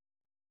form.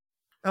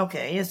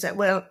 Okay, you say,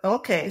 well,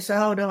 okay, so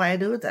how do I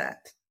do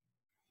that?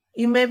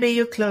 Maybe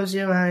you close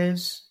your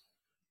eyes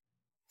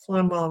for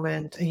a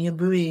moment and you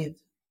breathe.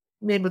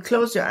 Maybe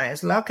close your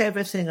eyes, lock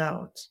everything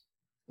out.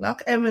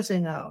 Lock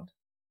everything out.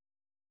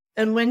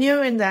 And when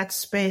you're in that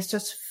space,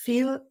 just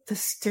feel the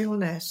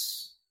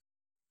stillness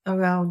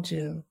around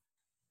you.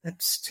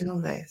 That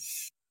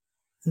stillness.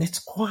 And it's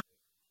quiet.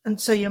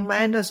 And so your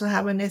mind doesn't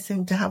have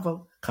anything to have a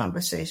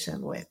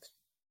conversation with.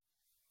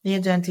 You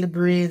gently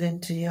breathe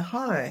into your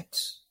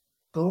heart.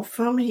 Go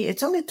from here.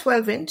 It's only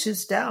 12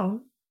 inches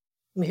down,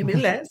 maybe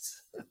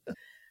less.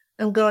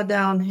 And go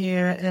down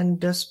here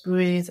and just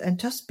breathe and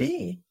just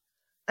be.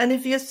 And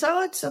if your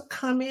thoughts are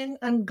coming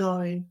and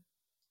going,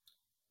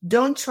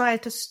 don't try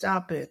to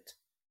stop it.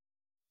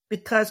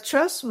 Because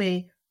trust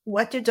me,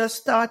 what you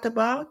just thought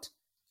about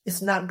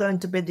is not going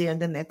to be there in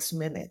the next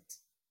minute.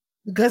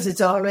 Because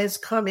it's always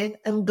coming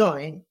and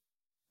going.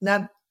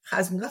 That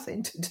has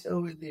nothing to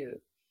do with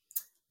you.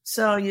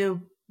 So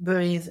you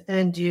breathe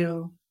and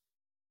you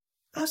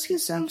ask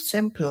yourself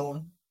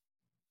simple,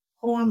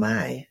 who am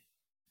I?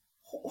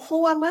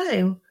 Who am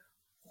I?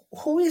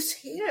 Who is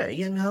here,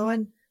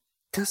 and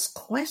just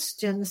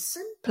question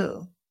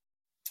simple.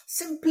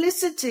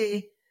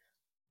 Simplicity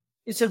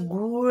is the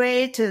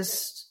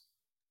greatest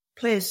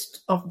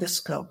place of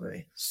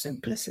discovery.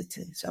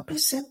 Simplicity. So be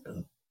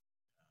simple.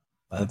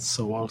 That's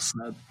so well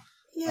said.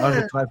 Yeah.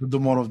 I will try to do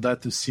more of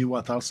that to see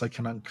what else I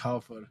can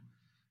uncover.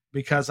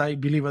 Because I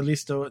believe, at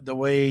least the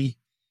way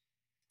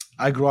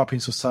I grew up in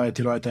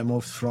society, right? I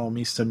moved from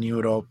Eastern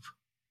Europe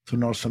to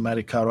North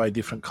America, right?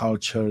 Different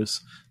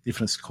cultures,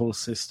 different school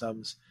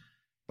systems.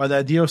 But the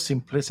idea of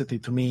simplicity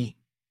to me,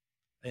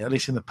 at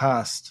least in the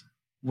past,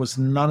 was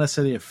not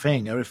necessarily a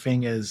thing.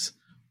 Everything is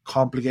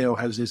complicated or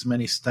has this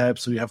many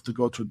steps. So you have to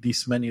go through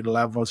this many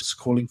levels,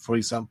 schooling, for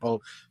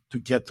example, to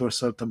get to a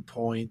certain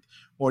point.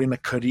 Or in a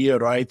career,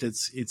 right?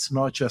 It's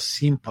not just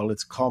simple,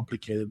 it's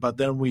complicated. But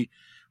then when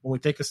we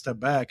take a step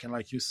back and,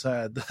 like you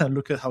said,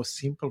 look at how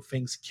simple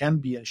things can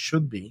be and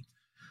should be,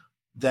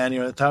 then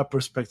your entire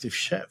perspective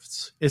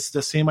shifts. It's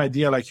the same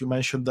idea, like you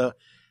mentioned,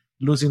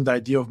 losing the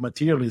idea of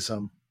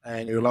materialism,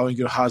 and you're allowing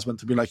your husband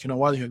to be like, you know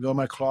what, you can go in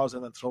my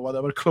closet and throw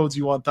whatever clothes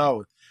you want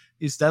out.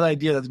 It's that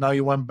idea that now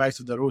you went back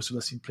to the roots, to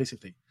the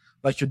simplicity.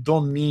 Like you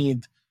don't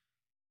need,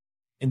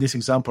 in this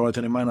example, right,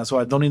 in mind, so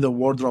I don't need a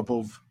wardrobe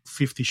of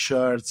 50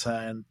 shirts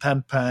and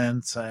 10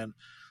 pants and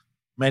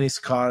many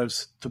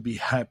scarves to be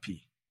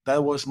happy.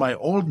 That was my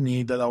old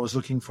need, that I was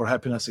looking for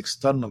happiness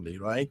externally,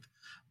 right?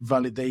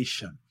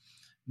 Validation.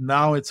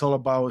 Now it's all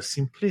about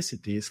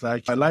simplicity. It's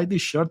like, I like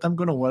this shirt, I'm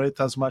going to wear it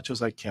as much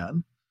as I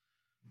can.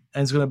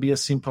 And it's going to be a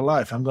simple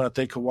life. I'm going to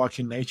take a walk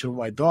in nature with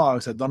my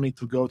dogs. I don't need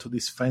to go to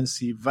this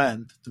fancy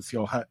event to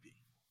feel happy.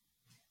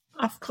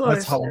 Of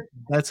course.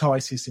 That's how I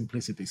see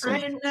simplicity. So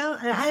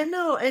I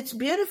know. It's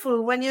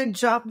beautiful when you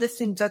drop the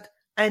things that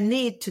I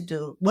need to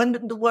do. When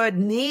the word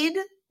need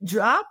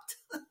dropped,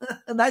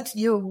 that's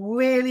you're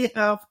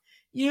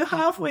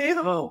halfway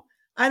home.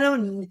 I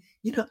don't,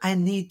 I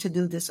need to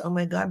do this. Oh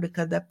my God,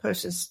 because that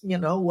person's,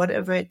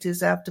 whatever it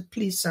is, I have to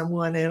please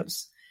someone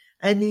else.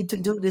 I need to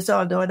do this,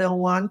 although I don't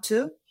want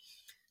to.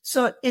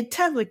 So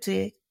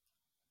integrity,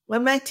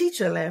 when my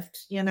teacher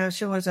left,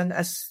 she was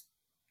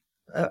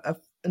a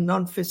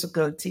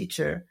non-physical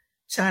teacher,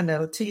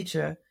 channel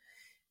teacher.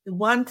 The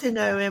one thing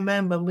I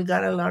remember, we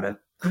got a lot of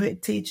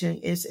great teaching,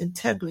 is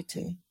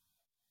integrity.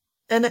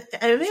 And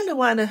I really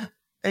want to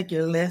take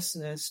your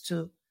listeners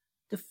to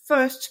the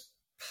first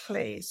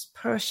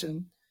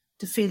person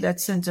to feel that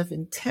sense of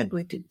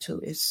integrity to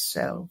is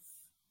self.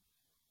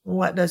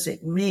 What does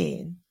it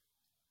mean?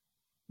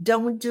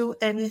 Don't do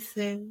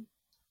anything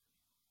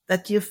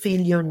that you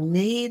feel you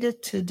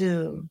need to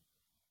do.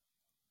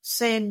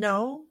 Say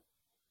no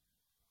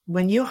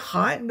when your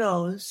heart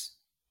knows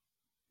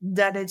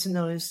that it's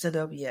no instead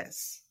of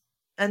yes.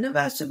 And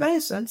vice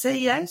versa, say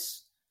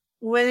yes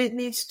when it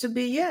needs to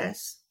be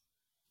yes.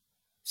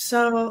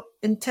 So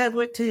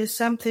integrity is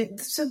something,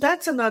 so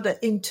that's another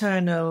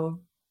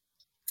internal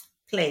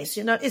place.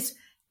 It's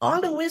all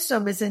the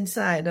wisdom is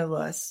inside of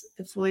us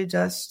if we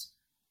just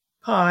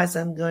pause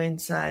and go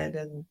inside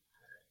and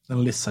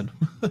listen.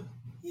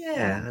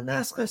 Yeah, and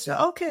ask question.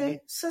 Okay,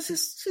 so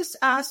just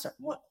ask,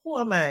 who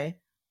am I?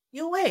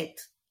 You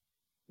wait.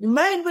 The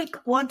mind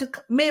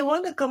may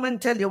want to come and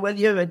tell you, well,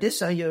 you're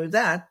this or you're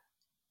that.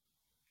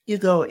 You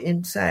go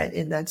inside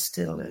in that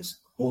stillness.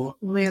 Who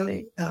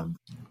really am?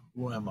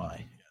 Who am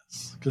I?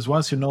 Yes. Because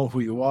once you know who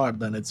you are,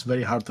 then it's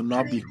very hard to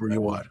not be who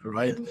you are,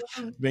 right?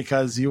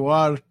 Because you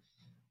are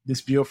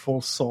this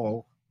beautiful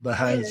soul that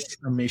has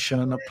a mission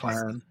and a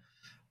plan,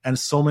 and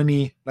so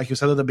many, like you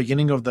said at the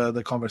beginning of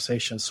the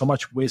conversation, so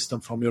much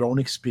wisdom from your own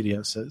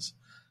experiences.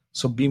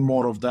 So be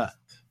more of that,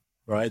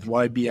 right?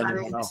 Why be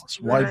anyone else?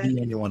 Why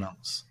be anyone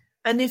else?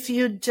 And if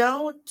you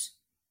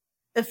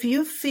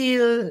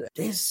feel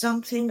there's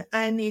something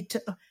I need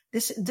to,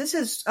 this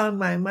is on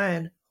my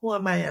mind, who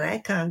am I and I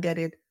can't get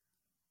it,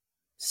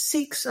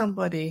 seek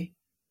somebody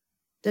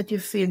that you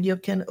feel you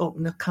can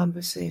open a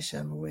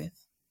conversation with,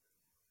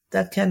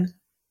 that can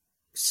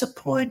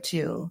support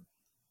you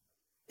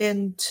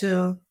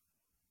into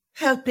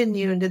helping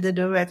you into the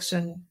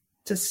direction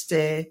to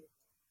stay,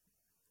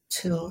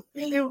 to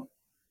really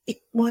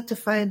want to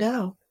find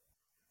out.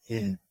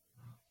 Yeah.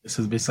 This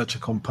has been such a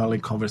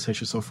compelling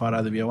conversation so far,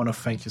 Radavie. I want to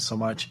thank you so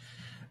much.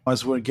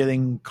 As we're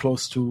getting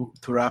close to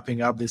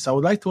wrapping up this, I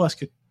would like to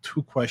ask you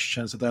 2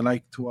 questions that I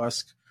like to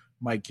ask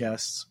my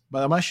guests,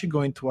 but I'm actually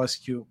going to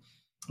ask you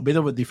a bit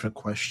of a different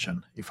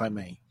question, if I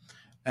may.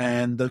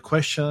 And the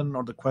question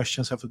or the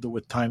questions have to do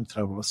with time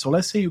travel. So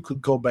let's say you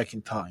could go back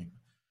in time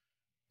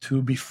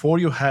to before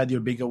you had your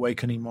big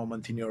awakening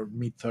moment in your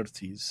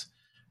mid-30s,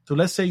 to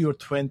let's say your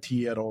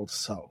 20-year-old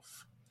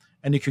self,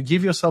 and you could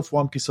give yourself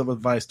one piece of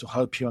advice to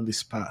help you on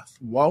this path,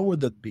 what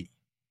would that be?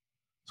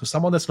 So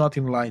someone that's not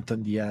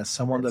enlightened yet,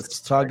 someone that's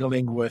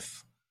struggling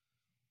with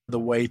the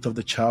weight of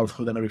the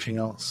childhood and everything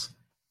else.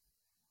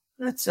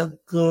 That's a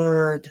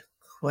good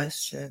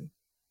question.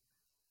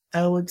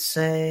 I would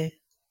say,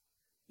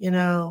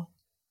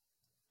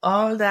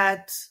 all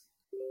that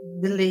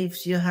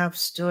beliefs you have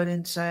stored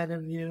inside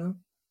of you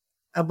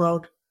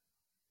about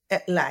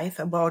life,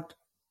 about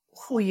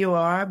who you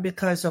are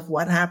because of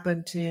what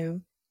happened to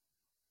you,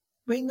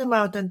 bring them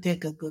out and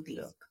take a good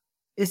look.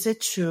 Is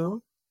it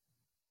true?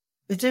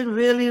 Is it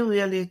really,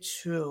 really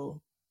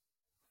true?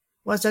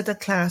 Was it a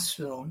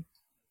classroom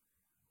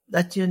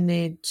that you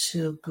need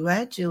to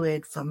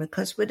graduate from?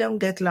 Because we don't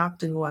get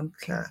locked in one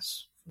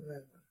class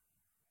forever.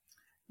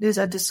 There's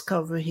a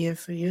discovery here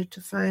for you to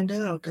find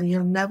out, and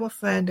you'll never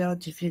find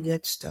out if you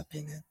get stuck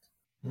in it.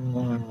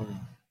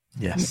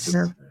 Yes.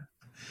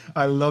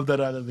 I love that,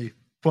 Radavie.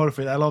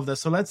 Perfect. I love that.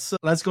 So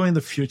let's go in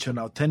the future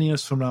now. 10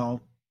 years from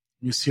now,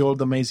 you see all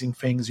the amazing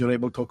things you're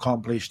able to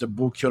accomplish, the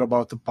book you're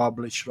about to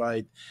publish,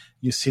 right?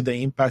 You see the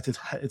impact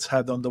it's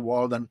had on the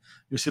world, and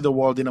you see the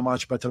world in a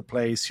much better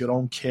place, your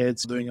own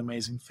kids doing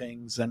amazing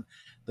things, and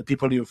the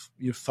people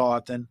you've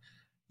thought, and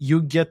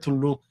you get to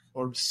look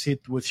or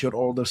sit with your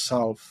older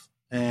self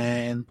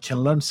and can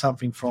learn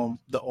something from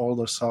the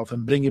older self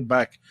and bring it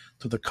back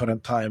to the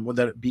current time. Would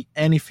there be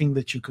anything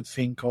that you could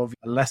think of,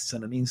 a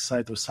lesson, an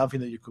insight, or something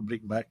that you could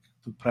bring back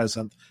to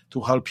present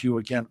to help you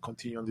again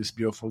continue on this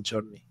beautiful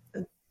journey?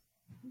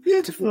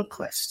 Beautiful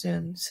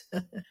questions.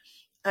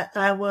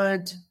 I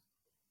would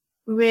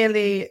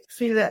really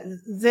feel that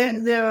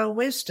there are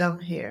wisdom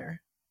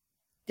here.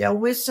 There are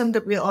wisdom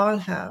that we all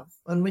have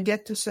when we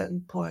get to a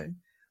certain point.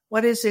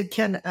 What is it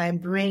can I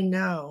bring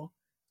now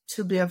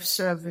to be of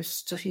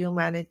service to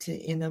humanity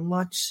in a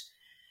much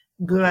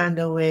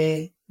grander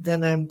way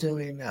than I'm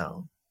doing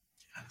now?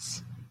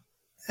 Yes.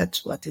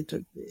 That's what it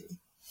would be.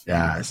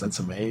 Yes, that's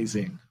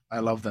amazing. I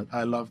love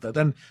that.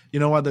 And you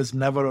know what? There's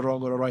never a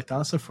wrong or a right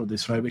answer for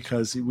this, right?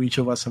 Because each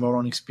of us have our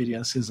own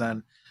experiences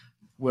and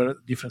we're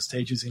at different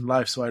stages in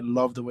life. So I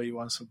love the way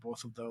you answer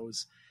both of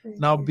those.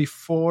 Now,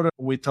 before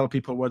we tell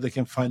people where they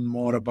can find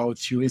more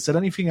about you, is there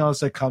anything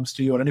else that comes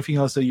to you or anything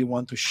else that you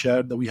want to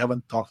share that we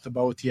haven't talked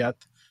about yet,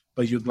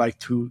 but you'd like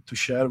to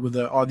share with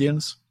the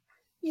audience?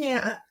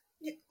 Yeah.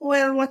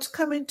 Well, what's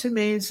coming to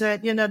me is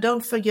that,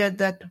 don't forget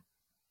that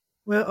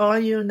we're all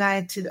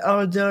united,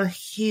 although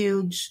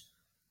huge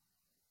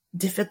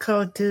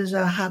difficulties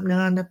are happening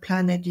on the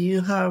planet.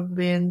 You have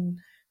been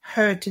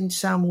hurt in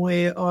some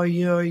way, or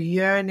you're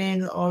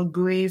yearning or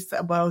grief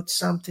about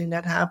something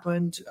that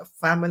happened, a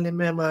family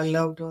member, a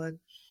loved one.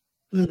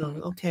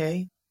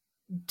 Okay.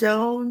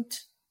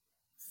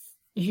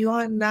 You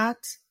are not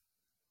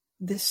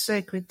the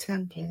sacred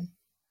temple.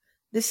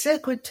 The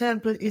sacred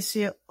temple is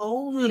here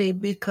only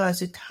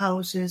because it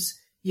houses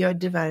your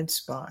divine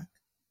spark,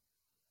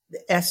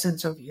 the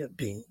essence of your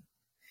being.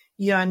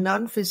 Your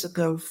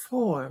non-physical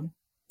form,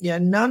 your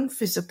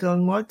non-physical,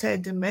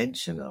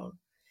 multidimensional.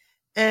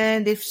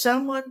 And if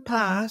someone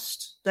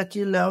passed that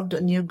you loved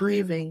and you're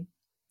grieving,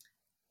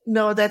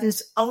 no, that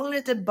is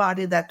only the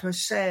body that was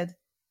shed,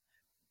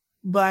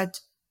 but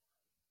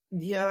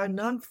your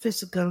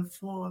non-physical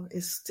form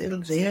is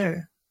still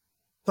there,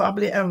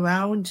 probably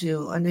around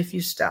you. And if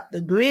you stop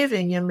the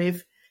grieving,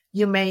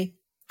 you may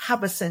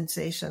have a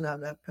sensation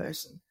of that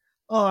person.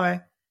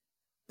 Or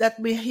that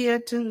we're here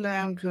to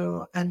learn,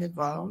 grow, and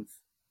evolve.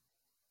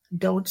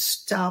 Don't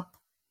stop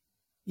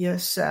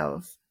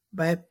yourself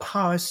by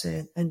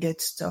pausing and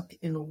get stuck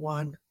in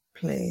one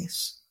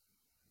place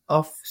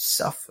of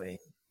suffering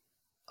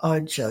or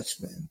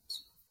judgment.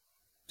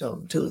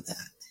 Don't do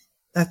that.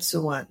 That's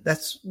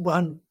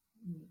one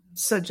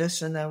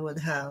suggestion I would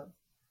have.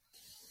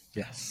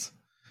 Yes.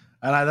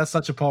 And that's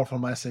such a powerful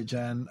message.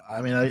 And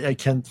I mean, I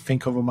can't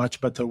think of a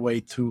much better way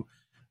to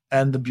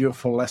end the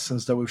beautiful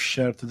lessons that we've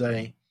shared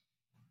today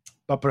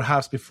But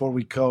perhaps before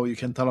we go, you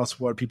can tell us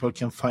where people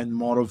can find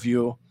more of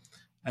you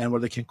and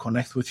where they can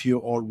connect with you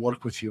or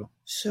work with you.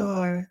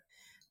 Sure.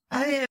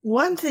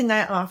 One thing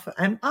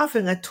I'm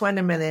offering a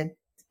 20-minute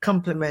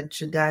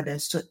complimentary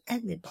guidance to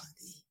everybody.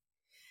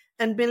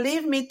 And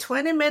believe me,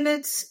 20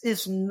 minutes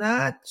is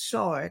not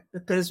short,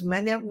 because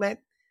many of my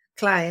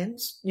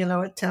clients,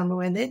 tell me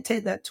when they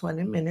take that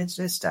 20 minutes,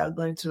 they start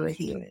going through a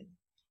healing.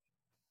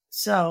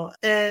 So,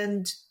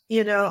 and,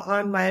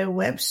 on my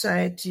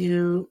website,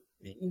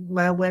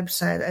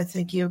 I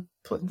think you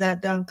put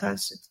that down,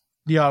 Constance.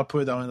 Yeah, I'll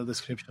put it down in the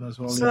description as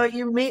well. So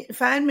you may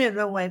find me on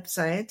the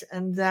website,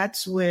 and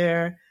that's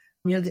where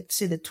you'll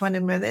see the 20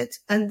 minutes.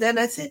 And then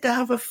I think I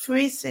have a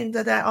free thing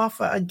that I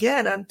offer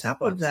again on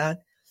top of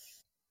that.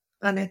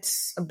 And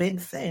it's a big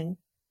thing.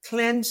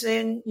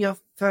 Cleansing your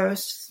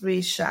first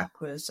 3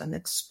 chakras and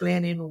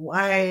explaining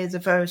why the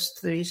first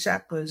 3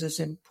 chakras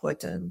is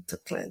important to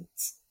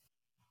cleanse.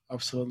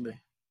 Absolutely.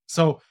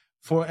 So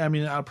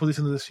I'll put this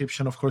in the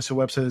description. Of course, your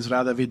website is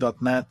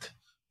radavie.net,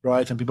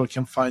 right? And people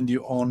can find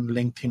you on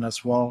LinkedIn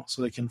as well,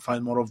 so they can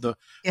find more of the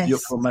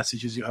beautiful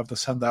messages you have to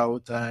send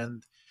out.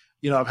 And,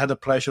 I've had the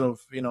pleasure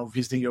of,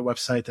 visiting your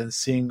website and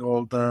seeing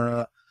all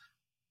the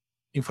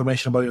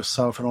information about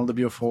yourself and all the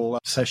beautiful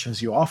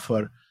sessions you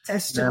offer.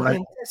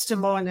 Testimonials,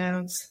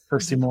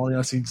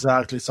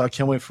 exactly. So I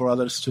can't wait for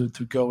others to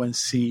go and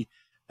see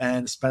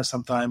and spend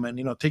some time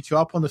and, take you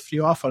up on the free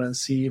offer and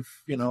see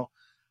if,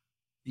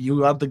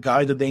 you are the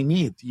guy that they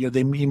need.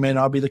 It may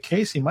not be the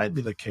case. It might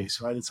be the case,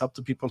 right? It's up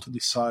to people to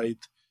decide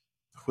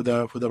who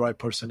the right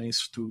person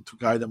is to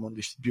guide them on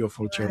this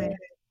beautiful journey. Right.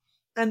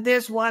 And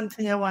there's one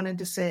thing I wanted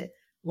to say.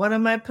 One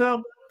of my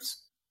programs,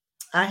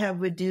 I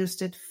have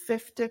reduced it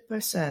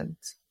 50%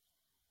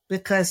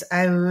 because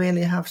I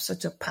really have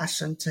such a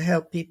passion to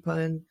help people.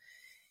 And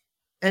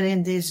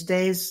in these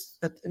days,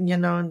 in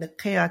the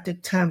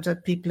chaotic times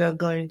that people are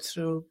going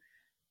through,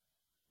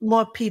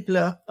 more people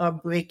are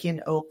breaking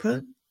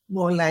open,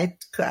 more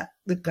light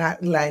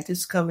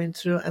is coming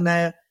through. And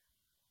I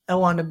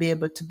want to be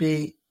able to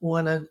be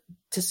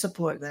to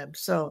support them.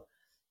 So,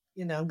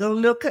 go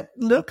look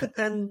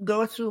and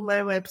go through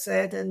my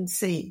website and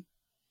see.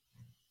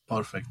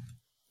 Perfect.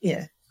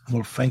 Yeah.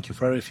 Well, thank you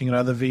for everything,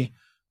 Radavie.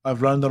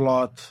 I've learned a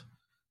lot.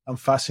 I'm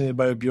fascinated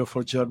by your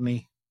beautiful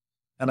journey,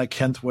 and I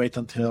can't wait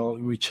until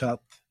we chat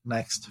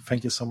next.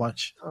 Thank you so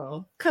much.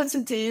 Oh,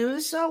 Constantine, you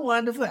were so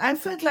wonderful. I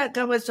felt like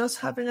I was just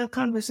having a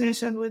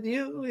conversation with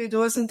you. It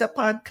wasn't a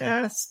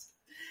podcast.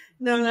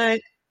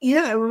 Really,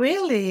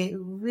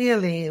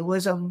 really, it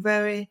was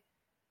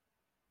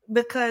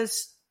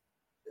because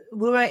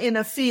we were in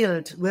a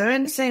field. We were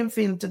in the same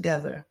field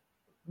together.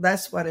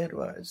 That's what it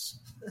was.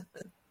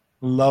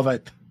 Love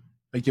it.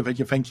 Thank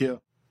you.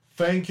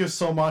 Thank you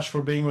so much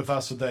for being with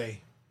us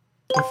today.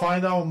 To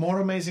find out more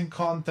amazing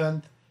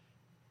content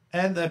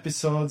and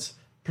episodes,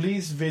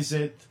 please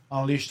visit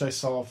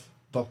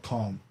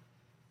unleashthyself.com,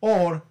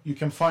 or you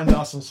can find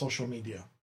us on social media.